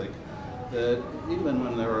monolithic. That even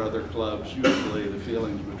when there were other clubs, usually the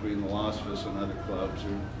feelings between the LASFS and other clubs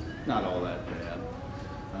are not all that bad.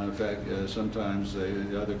 In fact, sometimes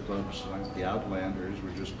the other clubs, like the Outlanders,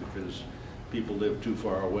 were just because people lived too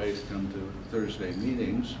far away to come to Thursday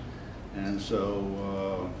meetings, and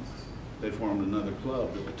so they formed another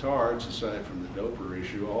club. The Petards, aside from the Doper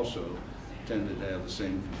issue, also tended to have the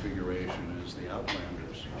same configuration as the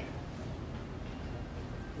Outlanders.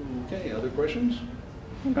 Okay, other questions?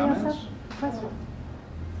 Anybody else Comments? have a question?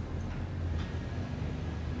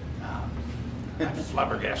 I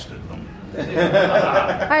flabbergasted them.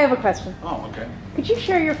 I have a question. Oh, okay. Could you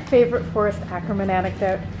share your favorite Forrest Ackerman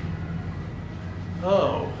anecdote?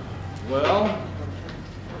 Oh, well,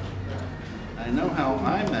 I know how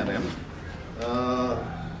I met him.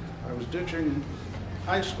 I was ditching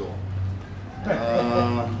high school.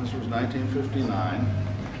 This was 1959,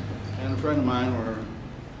 and a friend of mine were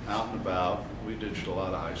out and about. We ditched a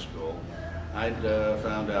lot of high school. I'd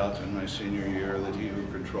found out in my senior year that he who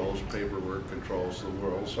controls paperwork controls the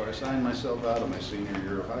world, so I signed myself out of my senior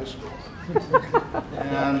year of high school.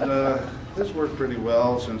 And this worked pretty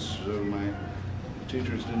well since my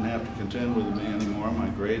teachers didn't have to contend with me anymore. My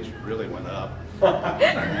grades really went up.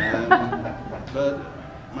 But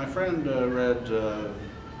my friend read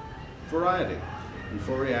Variety, and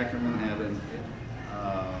Forrest Ackerman had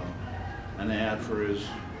an ad for his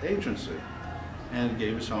agency, and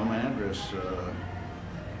gave his home address. Was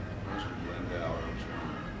it Glendale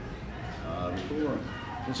or before?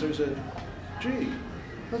 And so he said, "Gee,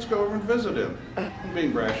 let's go over and visit him." And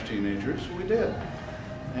being brash teenagers, we did.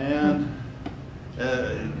 And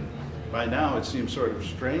by now it seems sort of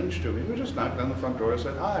strange to me. We just knocked on the front door and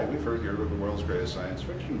said, "Hi, we've heard you're the world's greatest science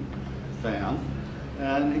fiction fan."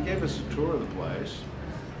 And he gave us a tour of the place,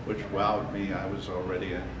 which wowed me. I was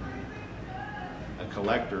already a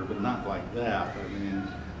collector, but not like that. I mean,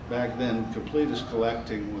 back then, completist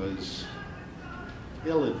collecting was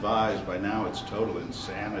ill-advised. By now, it's total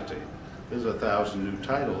insanity. There's 1,000 new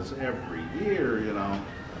titles every year, you know.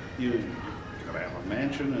 You gotta have a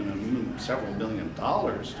mansion and several $1 million to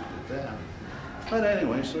do that. But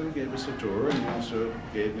anyway, so he gave us a tour, and he also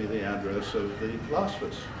gave me the address of the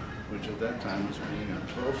LASFS, which at that time was being on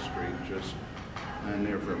 12th Street, just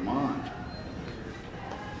near Vermont.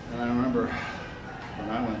 And I remember when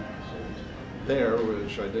I went there,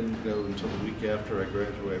 which I didn't go until the week after I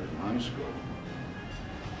graduated from high school,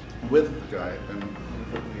 with the guy, and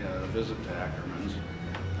we visit to Ackerman's,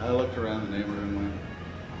 I looked around the neighborhood and went,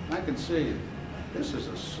 I can see this is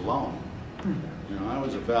a slum. You know, I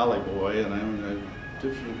was a valley boy, and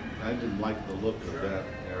I didn't like the look of that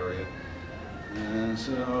area. And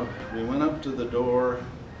so we went up to the door,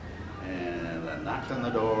 and I knocked on the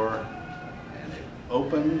door, and it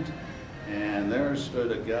opened, and there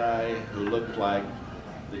stood a guy who looked like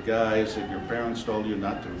the guys that your parents told you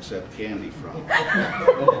not to accept candy from.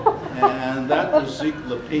 And that was Zeke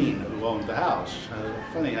Lapine, who owned the house.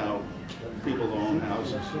 Funny how people who own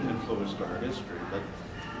houses influenced our history. But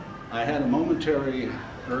I had a momentary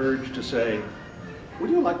urge to say, would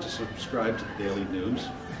you like to subscribe to the Daily News?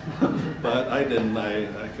 But I didn't.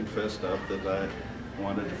 I confessed up that I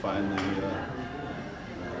wanted to find the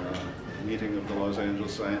meeting of the Los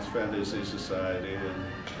Angeles Science Fantasy Society, and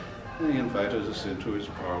he invited us into his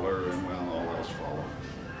parlor, and well, all else followed.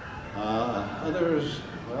 Others,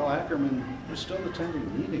 well, Ackerman was still attending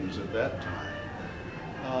meetings at that time.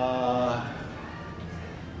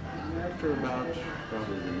 After about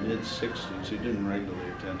probably the mid-60s, he didn't regularly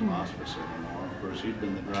attend LASFS anymore. Of course, he'd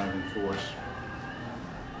been the driving force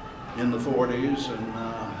in the 40s, and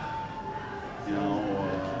you know,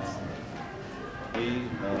 he,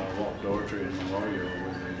 Walt Daugherty and Mario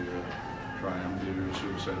were the triumvirs who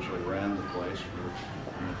essentially ran the place for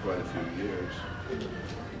quite a few years.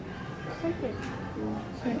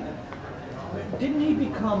 Didn't he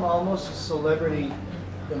become almost a celebrity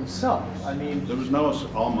himself? I mean, There was no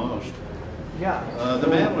almost. yeah. The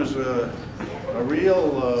man was a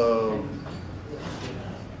real,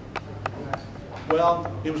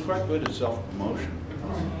 well, he was quite good at self-promotion.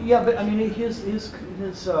 Yeah, but I mean,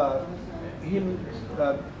 him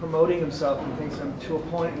promoting himself and things to a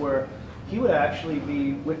point where he would actually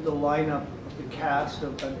be with the lineup of the cast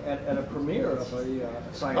at a premiere of a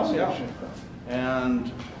science fiction film.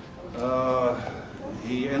 And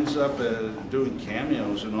he ends up doing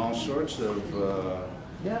cameos in all sorts of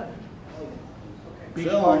Yeah. Beach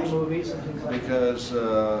party films movies and things like that. because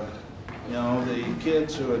you know, the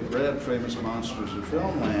kids who had read Famous Monsters of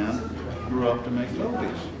Filmland grew up to make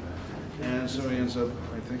movies. And so he ends up,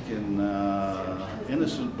 I think, in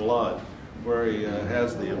Innocent Blood, where he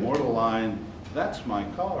has the immortal line, "That's my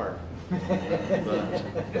car." But,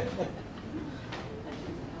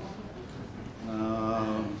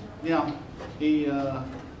 yeah,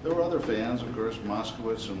 there were other fans, of course.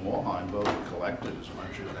 Moskowitz and Walheim both collected as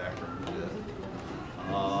much as Ackerman did.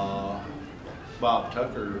 Bob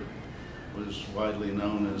Tucker was widely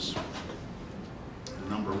known as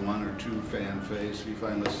number 1 or 2 fan face. He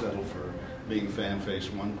finally settled for being fan face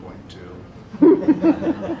 1.2.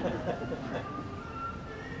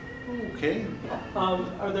 Okay.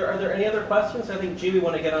 Are there any other questions? I think, G, we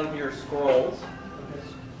want to get onto your scrolls.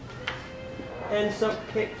 And so,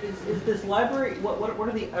 is this library? What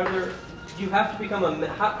are the other? Do you have to become a?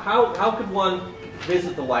 How could one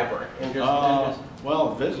visit the library and just?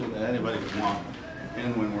 Well, visit anybody can want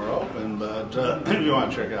in when we're open, but if you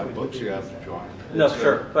want to check out books, you have to join. No,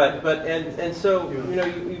 sure, but so you know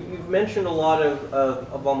you've mentioned a lot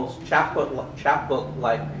of almost chapbook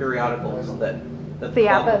like periodicals that The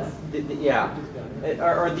APAs. Yeah,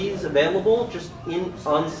 are these available just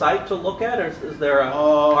on site to look at, or is there a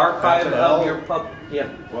archive of your pub? Yeah.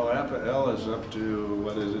 Well, APA-L is up to,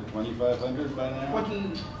 what is it, 2,500 by now?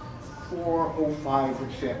 2405 or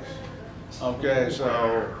 6. Okay,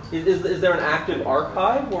 so Is there an active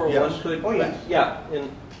archive where Yes. one could? Oh, yes. Yeah. And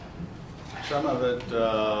some of it,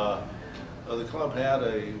 the club had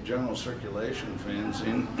a general circulation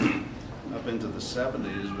fanzine up into the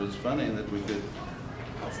 70s, but it's funny that we could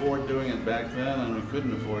afford doing it back then and we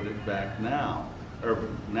couldn't afford it back now,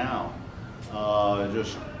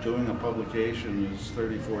 just doing a publication is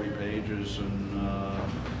 30, 40 pages and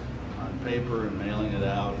on paper and mailing it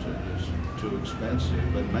out is too expensive,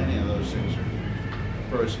 but many of those things are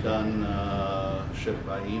first done, shipped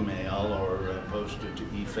by email or posted to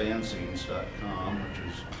efanzines.com, which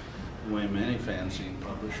is the way many fanzine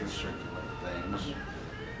publishers circulate things.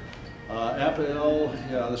 APA-L,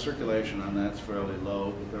 yeah, the circulation on that's fairly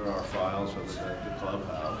low, but there are files of it at the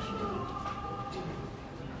clubhouse,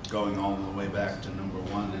 going all the way back to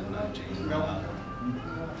 #1 in 19.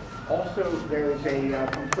 Also, there's a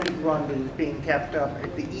complete run that is being kept up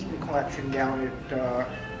at the Eaton Collection down in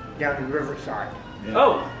Riverside. Yeah.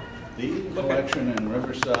 Oh. The Eaton Collection in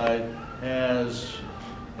Riverside has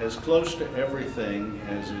as close to everything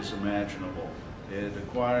as is imaginable. It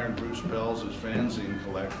acquired Bruce Pell's fanzine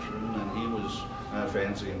collection, and he was,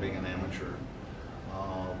 fanzine being an amateur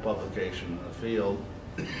publication in the field.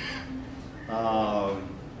 The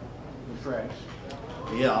press.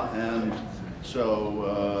 Yeah, and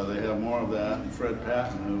so they have more of that. And Fred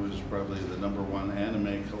Patton, who was probably the #1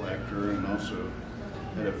 anime collector and also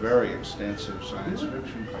had a very extensive science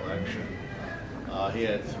fiction collection. He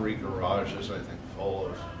had 3 garages, I think, full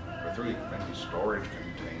of, or 3 maybe storage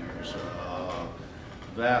containers.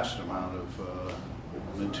 Vast amount of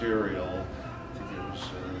material. I think it was,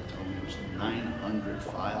 told me it was 900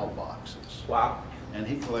 file boxes. wow. And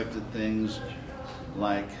he collected things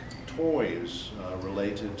like toys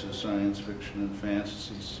related to science fiction and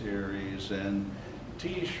fantasy series, and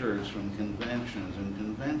T-shirts from conventions, and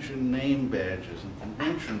convention name badges, and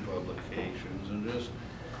convention publications, and just,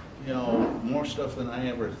 you know, more stuff than I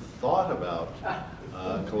ever thought about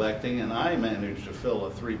collecting, and I managed to fill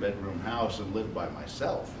a 3-bedroom house and live by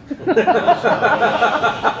myself. So,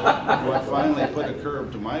 what finally put a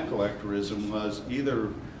curb to my collectorism was either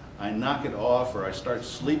I knock it off or I start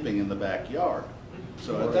sleeping in the backyard.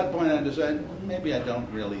 So at that point I decided maybe I don't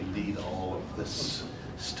really need all of this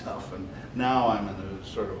stuff, and now I'm in a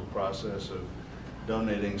sort of a process of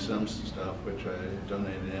donating some stuff, which I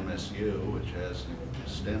donated to MSU, which has an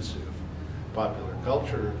extensive popular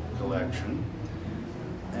culture collection,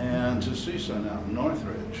 and to CSUN out in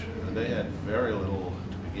Northridge. They had very little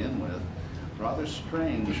to begin with. Rather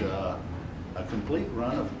strange, a complete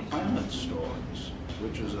run of Planet Stories,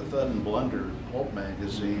 which is a Thud and Blunder pulp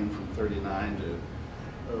magazine from 39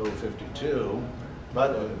 to 52,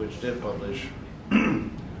 but which did publish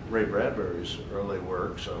Ray Bradbury's early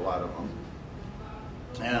works, a lot of them.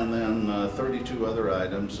 And then 32 other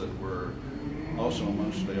items that were also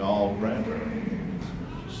mostly all Bradbury.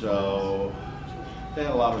 So they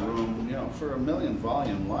had a lot of room, you know, for a 1 million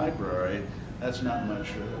volume library. That's not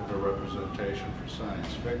much of a representation for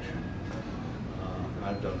science fiction.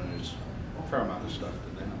 I've donated a fair amount of stuff to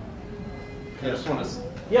them. I just want to.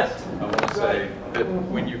 Yes. I want to say that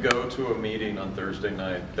when you go to a meeting on Thursday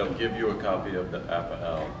night, they'll give you a copy of the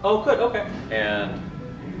APA-L. Oh, good. Okay. And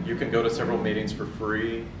you can go to several meetings for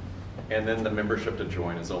free, and then the membership to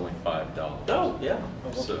join is only $5. Oh, yeah.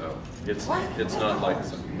 So it's not like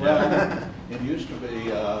some. Yeah, it used to be, we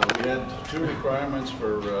had 2 requirements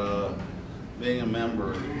for being a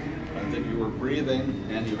member. I think you were breathing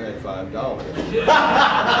and you had $5.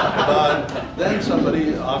 But then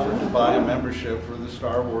somebody offered to buy a membership for the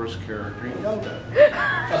Star Wars character Yoda.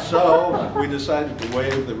 So we decided to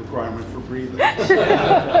waive the requirement for breathing. But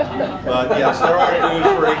yes, there are dues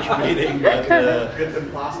for each meeting. But, Get them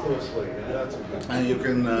posthumously. That's good. and you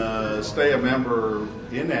can stay a member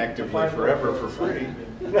inactively forever for free.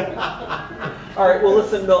 All right. Well,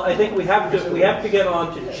 listen, Bill. I think we have to get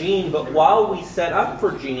on to Gene. But while we set up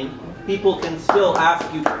for Gene, people can still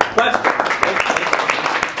ask you questions.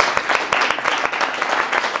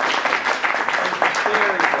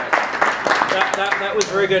 That was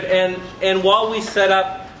very good. And while we set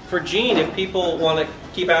up for Gene, if people want to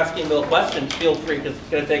keep asking Bill questions, feel free, because it's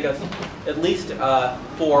going to take us at least 4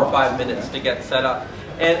 or 5 minutes to get set up.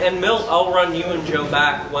 And Milt, I'll run you and Joe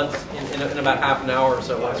back once in about half an hour or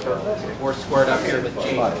so once we're squared up here with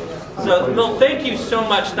Gene. So, Milt, thank you so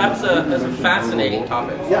much. That's a fascinating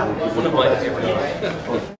topic. Yeah. One of my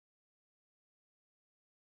favorites.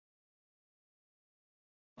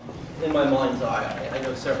 In my mind's eye, I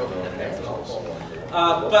know several of them.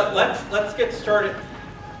 But let's get started.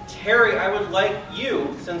 Terry, I would like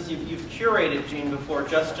you, since you've curated Gene before,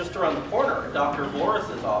 just around the corner at Dr.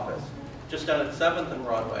 Boris's office, just down at 7th and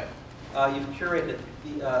Broadway. You've curated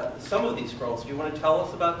some of these scrolls. Do you want to tell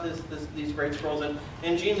us about these great scrolls?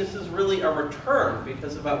 And Gene, this is really a return,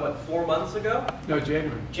 because about, what, 4 months ago? No,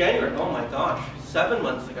 January. January, oh my gosh, 7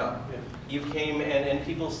 months ago. Yeah. You came and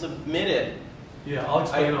people submitted. Yeah, I'll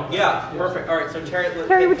explain all that. Yeah, perfect. All right, so Terry,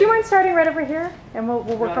 Terry, would you mind starting right over here? And we'll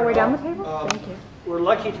work our way down the table? Thank you. We're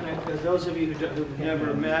lucky tonight because those of you who've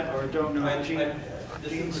never met or don't know Gene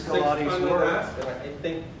Scolati's work. I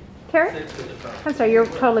think. Terry? I'm sorry, you're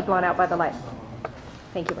totally blown out by the light.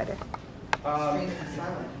 Thank you, my dear.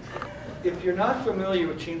 If you're not familiar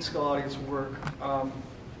with Gene Scolati's work,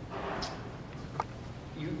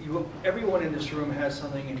 everyone in this room has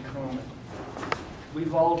something in common.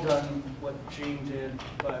 We've all done what Gene did,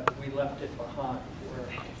 but we left it behind.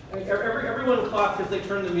 Everyone claps as they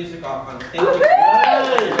turn the music off on. Thank you.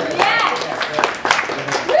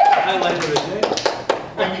 Highlight of the day.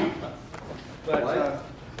 Thank you. But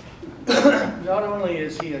not only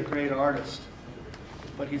is he a great artist,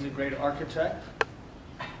 but he's a great architect.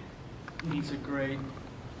 He's a great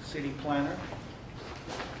city planner.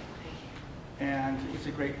 And he's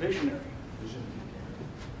a great visionary.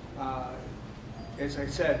 As I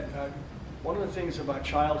said, one of the things about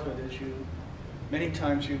childhood is many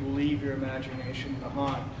times you leave your imagination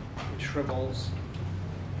behind. It shrivels,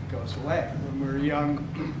 it goes away. When we're young,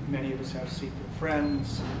 many of us have secret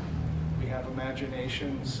friends. We have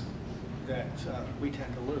imaginations that we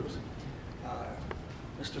tend to lose.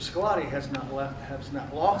 Mr. Scolati has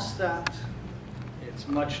not lost that. It's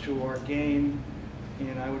much to our gain,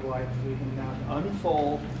 and I would like for him now to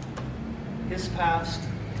unfold his past,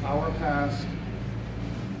 our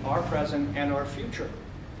present, and our future.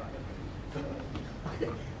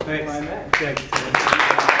 Thanks. If I may. Thanks.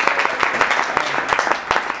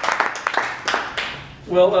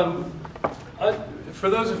 Well, for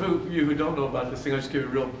those of you who don't know about this thing, I'll just give you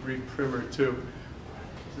a real brief primer too.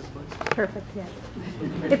 Is this much? Perfect, yes.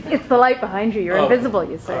 It's the light behind you. You're invisible,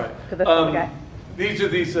 you say, right. to this little guy. These are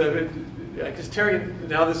because Terry,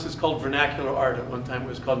 now this is called vernacular art. At one time it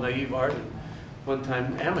was called naive art, and one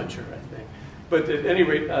time amateur, I think. But at any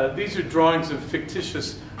rate, these are drawings of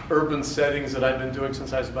fictitious urban settings that I've been doing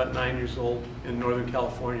since I was about 9 years old in Northern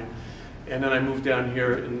California. And then I moved down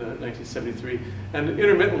here in 1973. And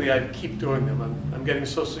intermittently, I keep doing them. I'm getting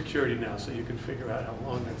Social Security now, so you can figure out how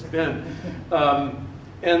long that's been.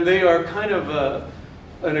 And they are kind of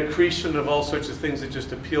an accretion of all sorts of things that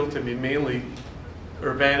just appeal to me, mainly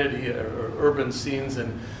urbanity or urban scenes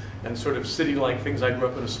and sort of city-like things. I grew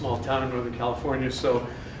up in a small town in Northern California, so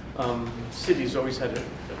cities always had an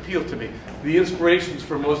appeal to me. The inspirations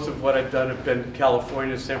for most of what I've done have been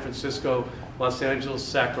California, San Francisco, Los Angeles,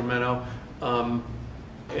 Sacramento,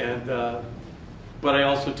 but I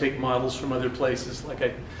also take models from other places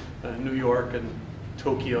like New York and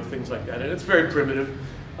Tokyo, things like that. And it's very primitive,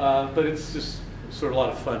 but it's just sort of a lot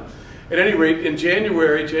of fun. At any rate, in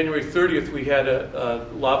January 30th, we had a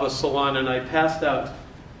lava salon, and I passed out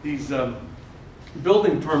these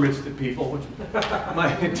building permits to people, which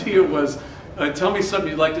my idea was, tell me something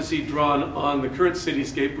you'd like to see drawn on the current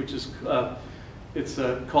cityscape, which is it's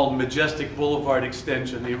called Majestic Boulevard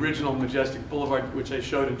Extension. The original Majestic Boulevard, which I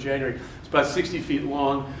showed in January, is about 60 feet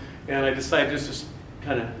long, and I decided just to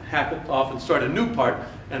kind of hack it off and start a new part.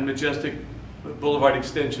 And Majestic Boulevard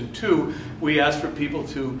Extension 2, we asked for people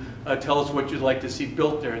to tell us what you'd like to see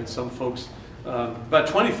built there, and some folks, about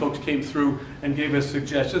 20 folks came through and gave us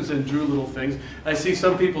suggestions and drew little things. I see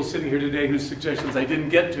some people sitting here today whose suggestions I didn't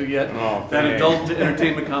get to yet. Oh, that adult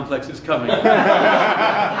entertainment complex is coming. It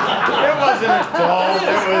wasn't adult,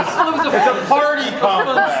 it was a party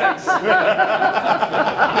complex.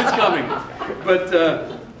 It's coming. But,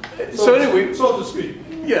 so anyway. So to speak.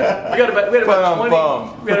 Yeah, we had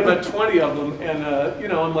about 20 of them, and you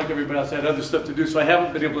know, unlike everybody else, I had other stuff to do, so I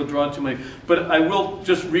haven't been able to draw too many. But I will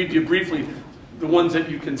just read you briefly the ones that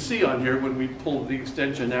you can see on here when we pull the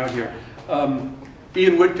extension out here.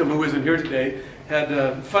 Ian Whitcomb, who isn't here today,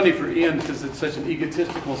 had, funny for Ian because it's such an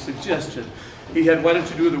egotistical suggestion, he had, why don't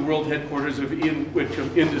you do the world headquarters of Ian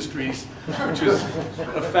Whitcomb Industries, which is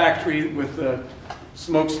a factory with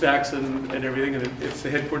smokestacks and everything, and it's the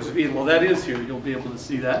headquarters of Ian. Well, that is here. You'll be able to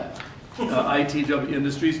see that. ITW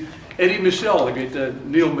Industries. Eddie Michel, the great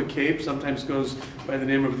Neil McCabe, sometimes goes by the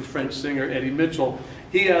name of the French singer Eddie Mitchell.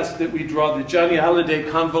 He asked that we draw the Johnny Hallyday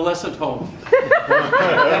convalescent home.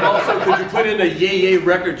 And also, could you put in a Yay Yay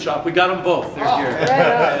record shop? We got them both. They're here.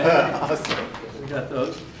 Awesome. We got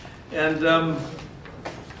those. And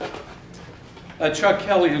Chuck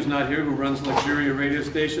Kelly, who's not here, who runs Luxuria radio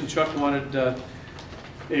station. Chuck wanted a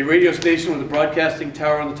radio station with a broadcasting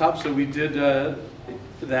tower on the top, so we did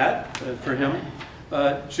that for him.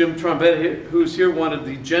 Jim Trombetta, who's here, wanted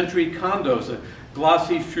the Gentry condos, a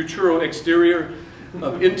glossy Futuro exterior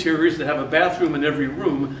of interiors that have a bathroom in every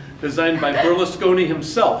room, designed by Berlusconi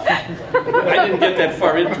himself. I didn't get that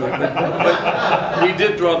far into it, but we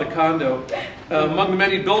did draw the condo. Among the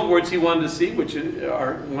many billboards he wanted to see, which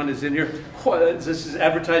one is in here, this is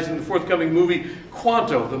advertising the forthcoming movie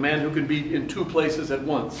Quanto, the man who can be in two places at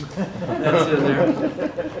once. That's in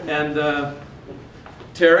there. And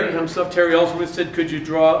Terry himself, Terry Ellsworth, said, could you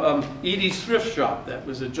draw Edie's Thrift Shop? That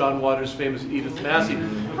was John Waters' famous Edith Massey.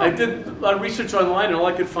 I did a lot of research online, and all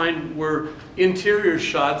I could find were interior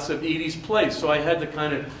shots of Edie's place, so I had to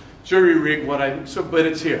kind of jury rig what but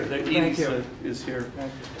it's here. Edie's is here.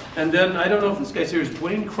 And then, I don't know if this guy's here. Is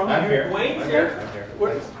Dwayne Crum here? Dwayne's here.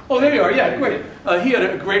 Oh, there you are. Yeah, great. He had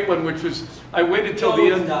a great one, which was, I waited till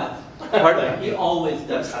the end. He always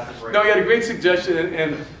does have a great. No, he had a great suggestion,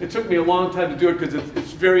 and it took me a long time to do it because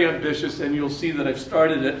it's very ambitious, and you'll see that I've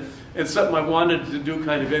started it. It's something I wanted to do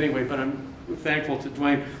kind of anyway, but I'm thankful to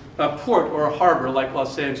Dwayne. A port or a harbor like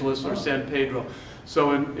Los Angeles or San Pedro.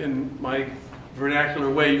 So in my vernacular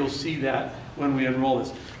way, you'll see that when we unroll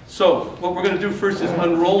this. So what we're going to do first is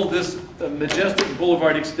unroll this Majestic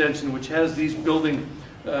Boulevard extension, which has these building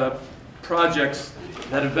projects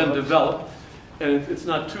that have been developed. And it's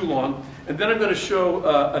not too long. And then I'm going to show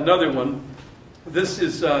another one. This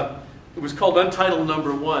is, it was called Untitled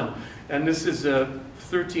Number 1. And this is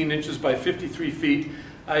 13 inches by 53 feet.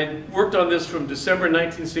 I worked on this from December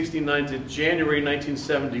 1969 to January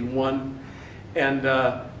 1971. And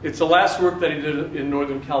it's the last work that I did in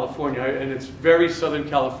Northern California. And it's very Southern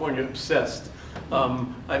California obsessed.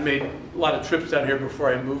 I made a lot of trips down here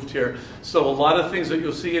before I moved here. So a lot of things that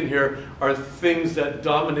you'll see in here are things that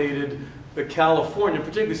dominated the California,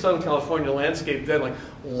 particularly Southern California landscape then, like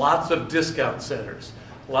lots of discount centers,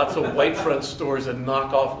 lots of white front stores and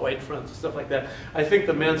knockoff white fronts and stuff like that. I think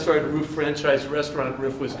the Mansard Roof franchise restaurant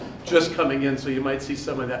roof was just coming in, so you might see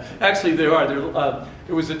some of that. Actually, there are.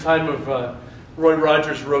 It was a time of Roy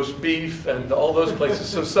Rogers roast beef and all those places,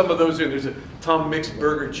 so some of those are. There's a Tom Mix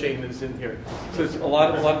burger chain that's in here. So there's a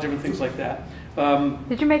lot of different things like that.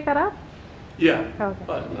 Did you make that up? Yeah.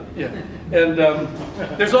 Okay. Yeah. And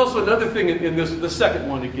there's also another thing in this, the second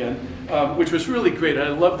one again, which was really great. I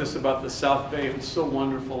love this about the South Bay. It was so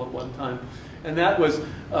wonderful at one time. And that was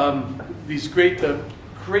these great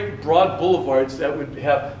broad boulevards that would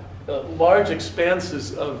have large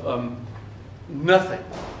expanses of nothing.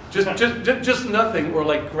 Just nothing, or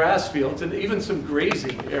like grass fields, and even some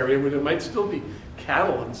grazing area where there might still be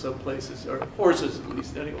cattle in some places, or horses at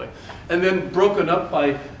least anyway. And then broken up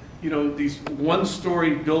by, these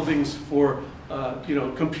one-story buildings for,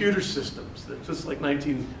 computer systems, that just like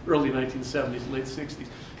early 1970s, late 60s.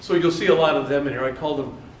 So you'll see a lot of them in here. I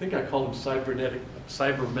think I called them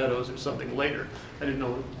cyber meadows or something later. I didn't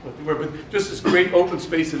know what they were, but just this great open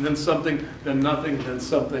space, and then something, then nothing, then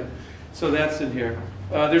something. So that's in here.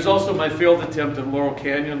 There's also my failed attempt at Laurel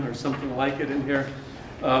Canyon, or something like it, in here.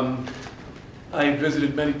 I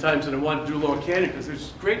visited many times, and I wanted to do Laurel Canyon because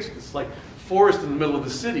there's great, it's like forest in the middle of the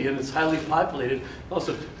city, and it's highly populated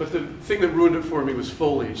also. But the thing that ruined it for me was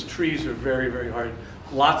foliage. Trees are very, very hard.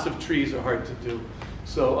 Lots of trees are hard to do.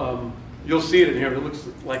 So you'll see it in here. It looks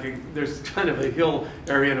like there's kind of a hill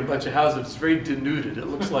area and a bunch of houses. It's very denuded. It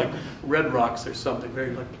looks like red rocks or something,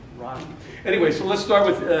 very like rocky. Anyway, so let's start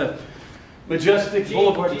with Majestic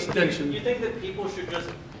Boulevard Extension. You think that people should just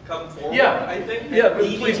come forward? Yeah. I think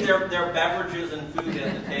leaving their beverages and food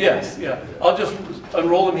at the table. Yes, yeah. I'll just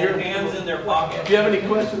unroll them here. And hands in their pockets. Do you have any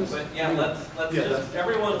questions? But yeah, let's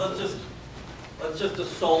just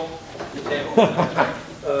assault the table.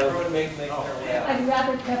 Everyone make their way out. I'd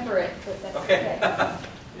rather pepper it, but that's okay.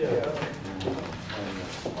 Yeah.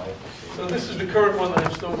 So this is the current one that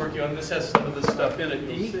I'm still working on. This has some of the stuff in it,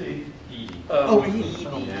 you'll see.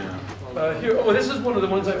 This is one of the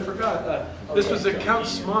ones I forgot. This was the Count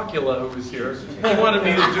Smokula who was here. He wanted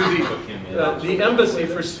me to do the embassy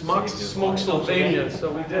for Smoke Sylvania,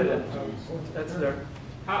 so we did it. That's there.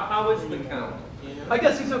 How is the Count? I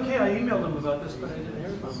guess he's okay. I emailed him about this, but I didn't hear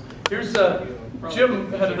from him. Here's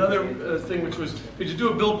Jim had another thing, which was, did you do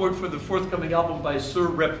a billboard for the forthcoming album by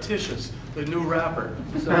Surreptitious, the new rapper?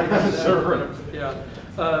 So, yeah.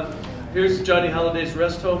 Here's Johnny Holliday's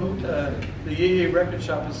Rest Home. The Yee Record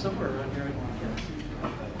Shop is somewhere around here.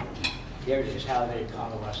 There's just Holiday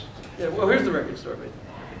convalescent. Yeah, well, here's the record store, right?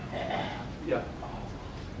 Yeah.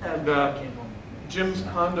 And Jim's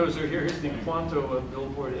condos are here. Here's the Quanto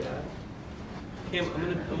billboard ad. I'm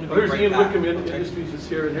gonna go Here's right Ian back. Wickham Industries is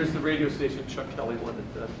here, and here's the radio station Chuck Kelly wanted.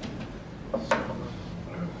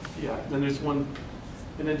 Yeah, then there's one.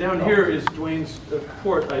 And then down here is Dwayne's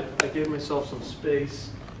port. I gave myself some space.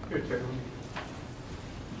 Here, Terry.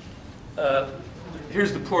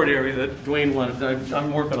 Here's the port area that Dwayne wanted.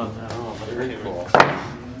 I'm working on that. Oh, very cool.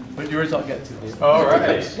 But yours I'll get to. All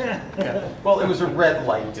right. Yeah. Well, it was a red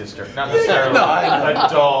light district, not necessarily a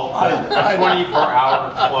dull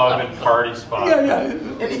 24-hour club and party spot. Yeah.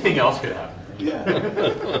 Anything else could happen. Yeah.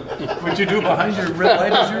 What you do behind your red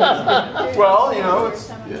light is your business. Well, it's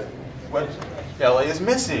what LA is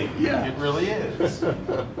missing. Yeah. It really is.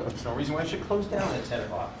 There's no reason why it should close down at 10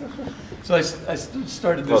 o'clock. So I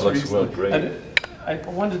started this recently. And I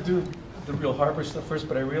wanted to do the real harbor stuff first,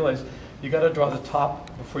 but I realized you got to draw the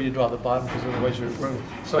top before you draw the bottom, because otherwise you're running.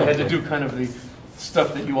 So I had to do kind of the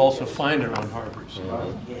stuff that you also find around harbors.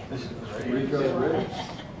 This is great.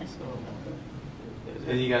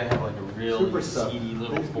 And you gotta have like a really seedy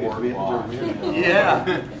little boardwalk. Yeah.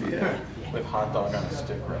 With hot dog on a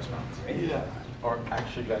stick restaurants. Yeah. Or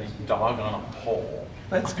actually got a dog on a pole.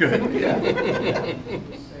 That's good. Yeah.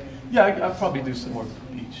 Yeah, I'll probably do some more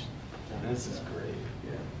beach. This is great.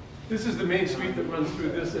 This is the main street that runs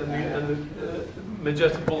through this and the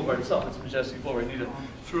Majestic Boulevard itself. It's Majestic Boulevard. I need a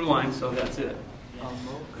through line, so that's it.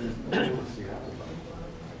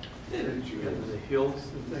 The hills,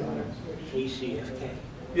 the thing. KCFK.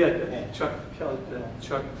 Yeah, Chuck Kelly,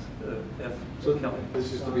 Chuck F. Kelly.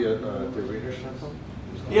 This used to be the reader's temple?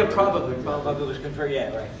 Yeah, probably. It was converted,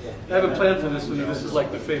 yeah, right. Yeah. I have a plan for this one. This is like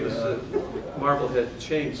the famous Marblehead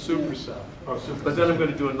chain, Super Cell. But then I'm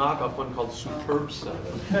going to do a knockoff one called Superb Cell.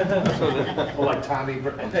 Well, like Tommy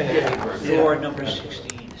Floor number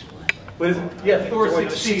 16 is what? What is it? Yeah, Thor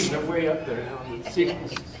 16. They're way up there now. Actually,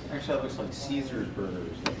 that looks like Caesar's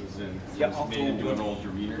Burgers. It was made into an old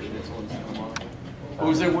Wiener Schnitzel in Sonoma.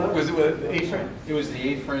 Was it with A-frame? It was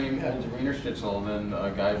the A-frame old Wiener Schnitzel, and then a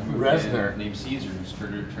guy moved in there named Caesar who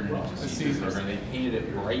turned it into Caesar's Burger, and they painted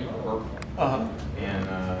it bright purple. And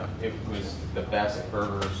it was the best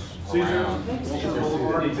burgers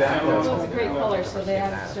Exactly. Well, it's a great color, so they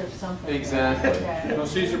have to serve something. Exactly. No,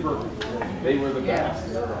 Caesar Burger. They were the best.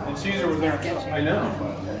 And Caesar was there. I know.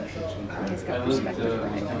 He's got perspective,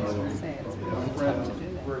 right? I was gonna say, it's tough to do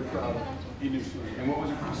that. Very proud of him. He knew. And what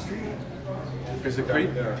was across the street? There's a great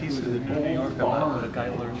piece of the New York that a guy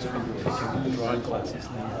learns from taking drawing classes.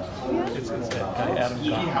 It's that guy Adam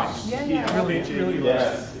Goff. Yeah. Really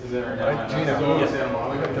Yes. Gina,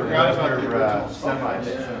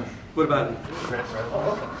 What about it?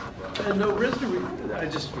 No, Risner, I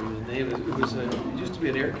just remember the name. It used to be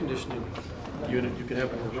an air conditioning unit. You could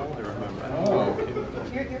have it in the wall there, I remember. I don't know.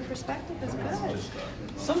 Your perspective is good.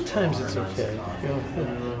 Sometimes it's okay.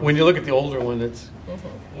 When you look at the older one, it's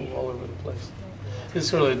all over the place. It's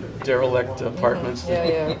sort of like derelict apartments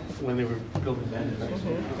when they were building that.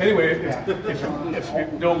 Anyway, if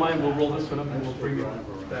you don't mind, we'll roll this one up and we'll bring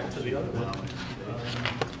it back to the other one.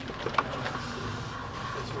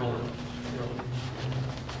 Let's roll it.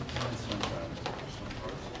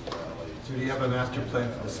 So do you have a master plan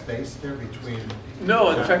for the space there between?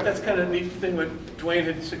 No, in fact, that's kind of a neat thing. What Dwayne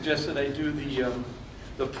had suggested I do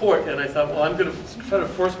the port, and I thought, well, I'm going to try to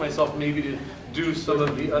force myself maybe to do some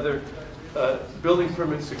of the other building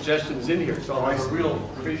permit suggestions in here. So I'll have a real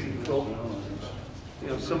crazy building. You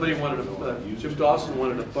know, somebody wanted Jim Dawson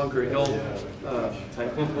wanted a Bunker Hill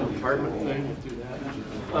type of apartment thing. Do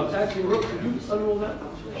that. Actually, could you unroll that?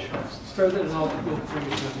 Start that, and I'll go bring it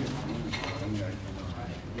down here.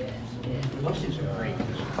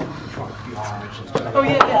 Oh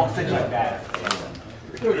yeah. Things like that.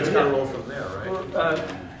 It's got to roll from there, right?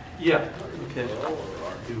 Yeah. Okay.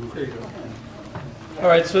 There you go. All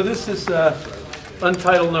right. So this is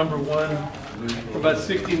untitled number 1, about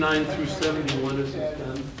 69 through 71 is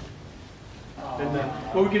done. And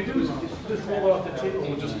what we can do is just roll it off the table and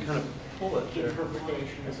we'll just kind of pull it there.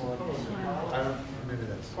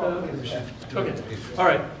 Okay. All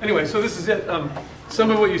right. Anyway, so this is it. Some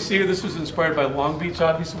of what you see here, this was inspired by Long Beach,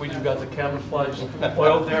 obviously, where you've got the camouflage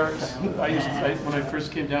oil derricks. When I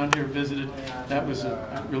first came down here, visited, that was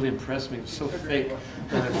really impressed me. It was so fake.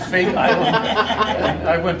 Fake island. And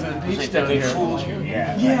I went to the beach down here. They fooled you.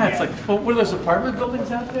 Yeah, it's like, well, what are those apartment buildings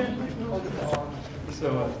out there?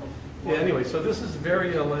 So, yeah, anyway, so this is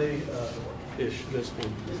very LA-ish, this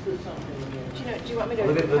one. Do you want me to?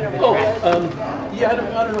 Yeah, I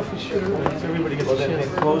don't know if we should. Everybody gets a chance.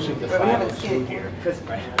 Closing the We haven't seen it here because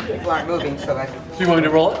people aren't moving, so I. So you want me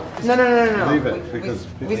to roll it? No. Leave it because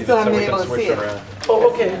We still haven't been able to see it.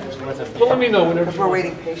 Oh, okay. Well, let me know whenever. We're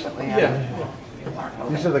waiting patiently. Yeah.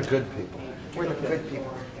 these are the good people. We're the good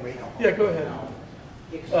people. Yeah, go ahead.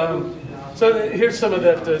 So here's some of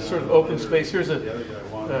that sort of open space. Here's a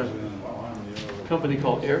company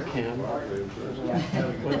called AirCam.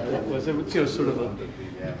 Was it sort of an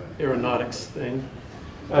aeronautics thing.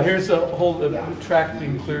 Here's a whole tract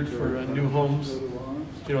being cleared for new homes.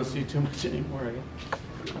 You don't see too much anymore, I guess.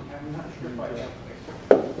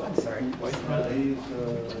 I'm sorry.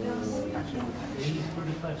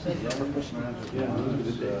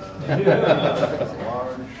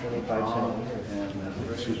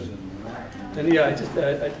 And yeah,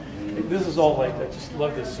 this is all like, I just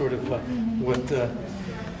love this sort of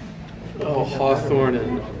Hawthorne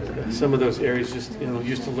and some of those areas just,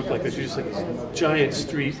 used to look like this. Just like this giant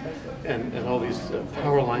street and all these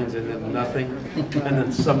power lines and then nothing, and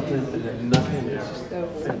then something, and then nothing. It's just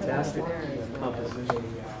fantastic composition.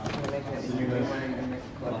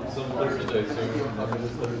 Some Thursday soon.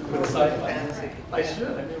 I should.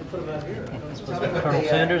 I never put them out here. Colonel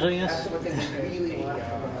Sanders, I guess?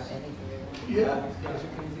 Yeah.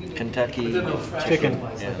 Kentucky chicken. Are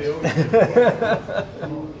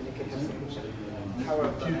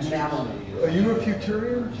you a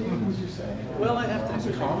futurian, Gene, would you say? Well, I have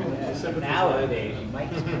to. Nowadays, you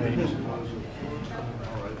might.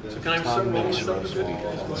 So can I start rolling stuff with you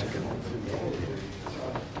guys?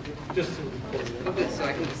 Just to, Okay, so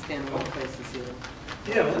I can just stand in one place and see them.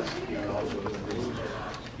 yeah, well, that's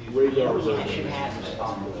Should have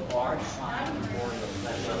large fine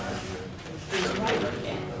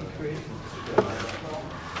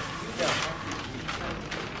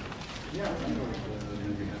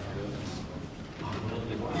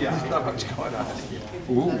Yeah, there's not much going on here.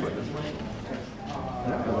 Ooh, but it's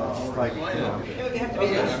like, It would have to be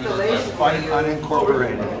an installation.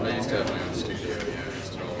 unincorporated. I used to have my own studio,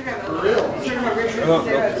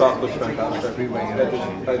 Stop this fantastic freeway. I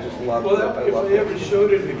just love well, if I ever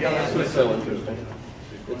showed it again, It's so interesting.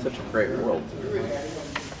 It's such a great world.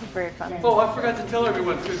 Very fun. oh, I forgot to tell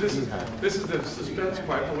everyone, because this is the suspense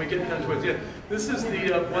part when we get down to it. Yeah, this is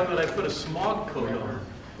the one that I put a smog coat on.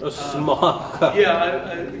 Smog.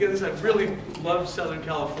 Because I really love Southern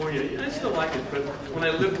California. I still like it, but when I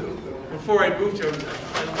lived, before I moved here,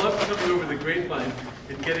 I loved coming over the Grapevine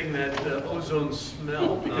and getting that ozone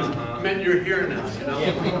smell, because it meant you're here now, you know?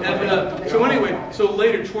 And so anyway, so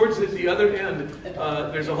later, towards the other end,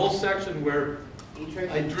 there's a whole section where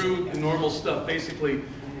I drew the normal stuff, basically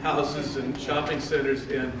houses and shopping centers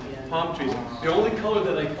and palm trees. The only color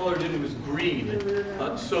that I colored in was green,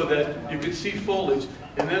 so that you could see foliage.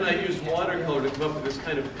 And then I used watercolor to come up with this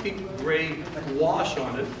kind of pink-gray wash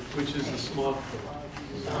on it, which is the smog color.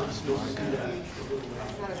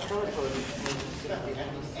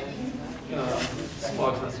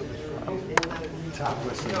 Smog's not so big.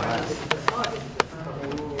 Topless and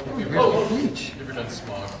you ever done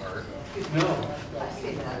smog art? No.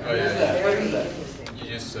 Oh yeah. You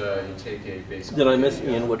just you take a basic. Did I miss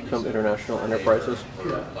Ian Whitcomb International Enterprises?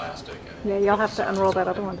 Plastic. Yeah, you'll have to unroll that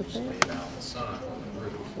other one to see it.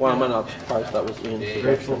 Why am I not surprised that was Ian?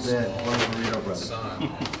 Grateful Dead, one of the Burrito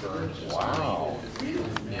Brothers. Wow.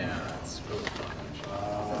 Yeah, it's really fun.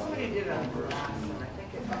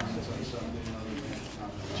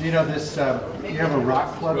 Do you know this? You have a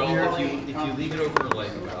rock club here. Well, if you leave it over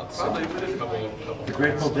like about a couple. The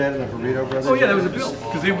Grateful Dead and the Burrito Brothers. Oh yeah, that was a bill,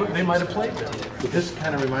 because they might have played that. This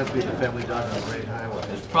kind of reminds me of the Family Dog on the Great Highway.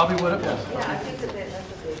 It's probably what it was. Yeah, I think that's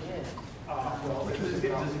what they did.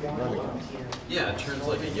 Yeah, it turns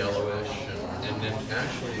like a yellowish, and then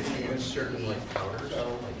actually if you use certain like powders,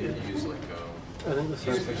 like if you use like I think this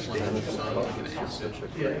is like an acid,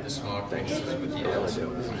 the smog mixes with the acid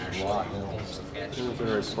and actually almost etch. It was a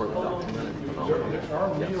very poorly documented phenomenon.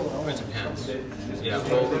 It depends. Yeah,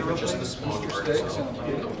 well, for just the smog art itself,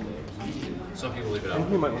 some people leave it I out. think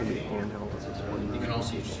you might want to be handheld as this one. You can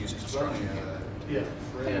also just use construction paper.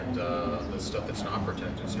 And the stuff that's not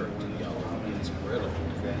protected starts to yellow. It's brittle.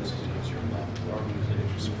 So use your left arm, and if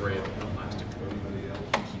you spray it with a plastic coating,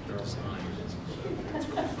 keep the design. It's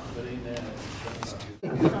really fun.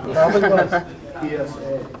 Probably was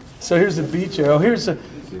PSA. So here's the beach arrow. Here's a.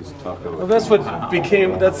 Well, that's what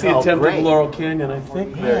became. That's the attempt at Laurel Canyon, I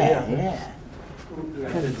think. Yeah.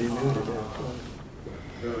 Kind of denuded it.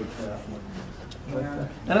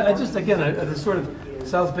 And I just, again, the sort of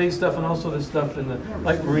South Bay stuff and also the stuff in the,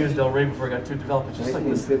 like Marina Del Rey before I got too developed. It's just like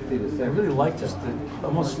this, I really like just the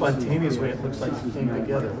almost spontaneous way it looks like it came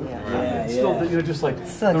together. Yeah, It's still, you know, just like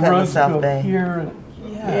Still the kind of roads South go Bay. here. And,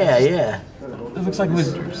 Yeah. it looks like it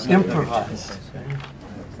was improvised.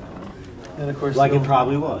 And of course, Like it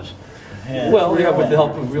probably was. well, yeah, with the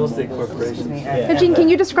help of real estate corporations. Now, Gene, can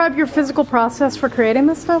you describe your physical process for creating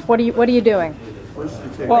this stuff? What are you doing?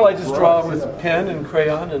 Well, I just draw with pen and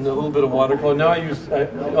crayon and a little bit of watercolor. Now I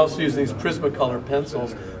also use these Prismacolor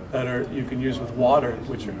pencils that you can use with water,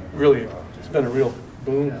 which are really, it's been a real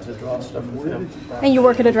boon to draw stuff with them. And you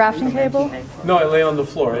work at a drafting table? No, I lay on the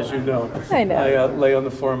floor, as you know. I know. I lay on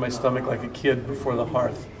the floor on my stomach like a kid before the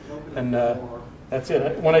hearth. And that's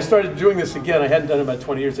it. When I started doing this again, I hadn't done it in about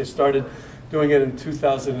 20 years. I started doing it in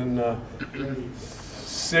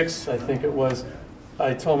 2006, I think it was.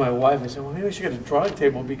 I told my wife, I said, well, maybe I should get a drawing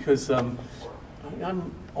table because I'm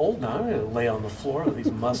old now. I'm going to lay on the floor with these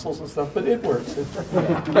muscles and stuff, but it works. You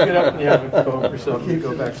get up and you have a Coke or something, you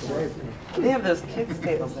go back to work. They have those kids'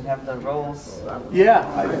 tables that have the rolls. Yeah.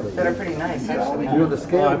 That are pretty nice, actually. You know the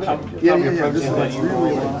scale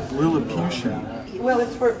Lilliputian. Well,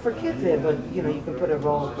 it's for kids there, but you know, you can put a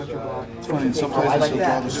roll of butcher block. It's funny, in some I places like they'll draw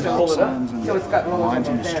that. the You can stop pull it up. signs and So it's got rolls lines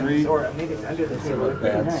on in the the fence, street. or maybe it's under the silver.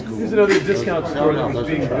 Very nice. There's another discount store that was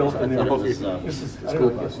being built in there. This is, I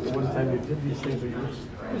don't know, the one time you did these things,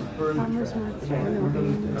 but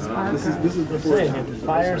This is before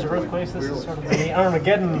Fires, earthquakes, this is sort of the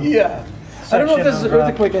Armageddon. yeah. I don't know if this is an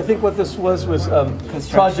earthquake. I think what this was a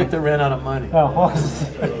project that ran out of money.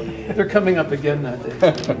 They're coming up again that day.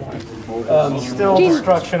 Still Gene-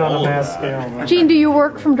 destruction on a mass scale. Gene, do you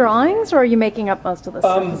work from drawings, or are you making up most of this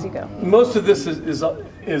stuff as you go? Most of this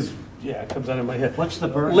is yeah, it comes out of my head. What's the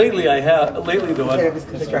bird? Lately though, Instead of his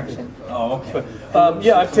construction. Oh, okay.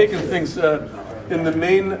 yeah, I've taken things in the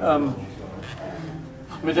main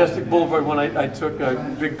Majestic Boulevard when I took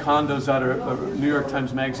big condos out of New York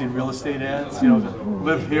Times Magazine real estate ads. You know,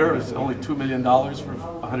 live here is only $2 million for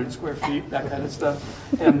 100 square feet, that kind of stuff.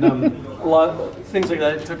 And a lot of things like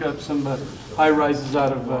that. I took up some high rises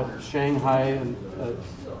out of Shanghai and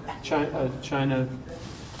China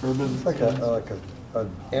urban. It's like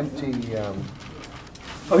an empty.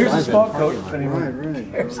 Oh, here's a small coat. If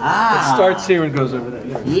anyone cares. It starts here and goes over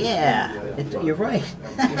there. Yeah, you're right.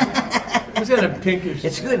 Was that a pinkish?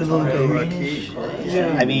 It's good, a little bit greenish.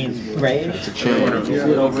 Yeah. I mean, grayish. It's a change.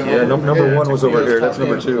 Yeah, number one was over here. That's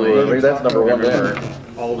number two. Maybe that's number one there.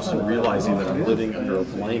 All of a sudden realizing that I'm living under a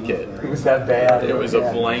blanket. It was that bad. It was a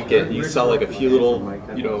blanket. You saw like a few little,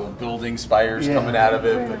 building spires coming out of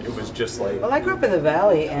it, but it was just like. Well, I grew up in the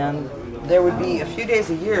valley, and there would be a few days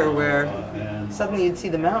a year where suddenly you'd see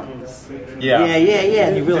the mountains. Yeah.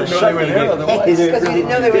 And you really didn't know they were there otherwise. Because you didn't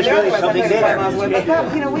know they were there really otherwise. something I there. miles away. But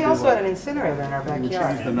that, we also had an incinerator in our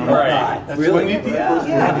backyard. Right. Really?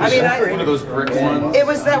 Yeah. I mean, One of those brick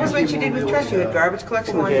ones. that was what you did with trash. You had garbage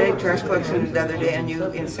collection one day, trash collection the other day, and you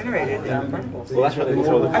incinerated them. Well, that's where they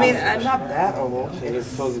throw the. I mean, I'm not that old. Well,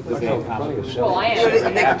 I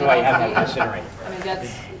am. That's why you have to incinerator. I mean, that's,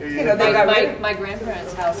 They got my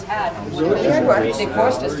grandparents' house had, they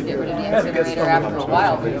forced us to get rid of the incinerator after a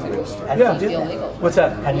while because it was completely illegal. What's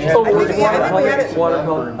that?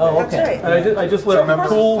 Watercolor. Oh, okay. And I just let the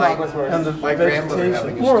pool and the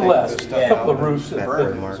vegetation, more or less, a couple of roofs.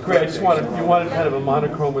 It's great. You wanted kind of a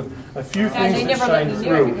monochrome with a few things that shine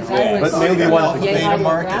through. But maybe you wanted to Beta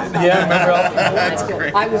market. Yeah, remember Alfie? That's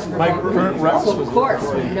great. I was My current rex was. of course,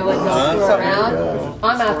 it goes around.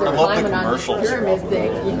 I'm out there climbing on this pyramid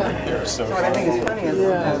thing. So what I think is funny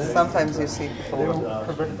is sometimes you see people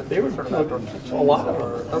pervert the They were sort of a lot of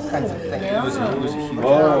them. those kinds of things.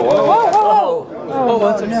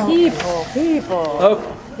 People. Okay.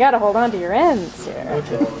 You gotta hold on to your ends here.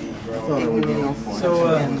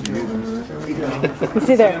 So, You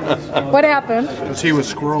see there, what happened? Because he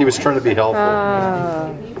was scrolling. He was trying to be helpful.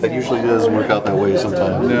 That usually doesn't work out that way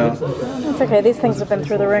sometimes. Yeah. It's okay, these things have been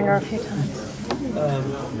through the ringer a few times.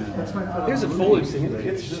 here's a foliage thing.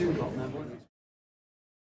 It's difficult.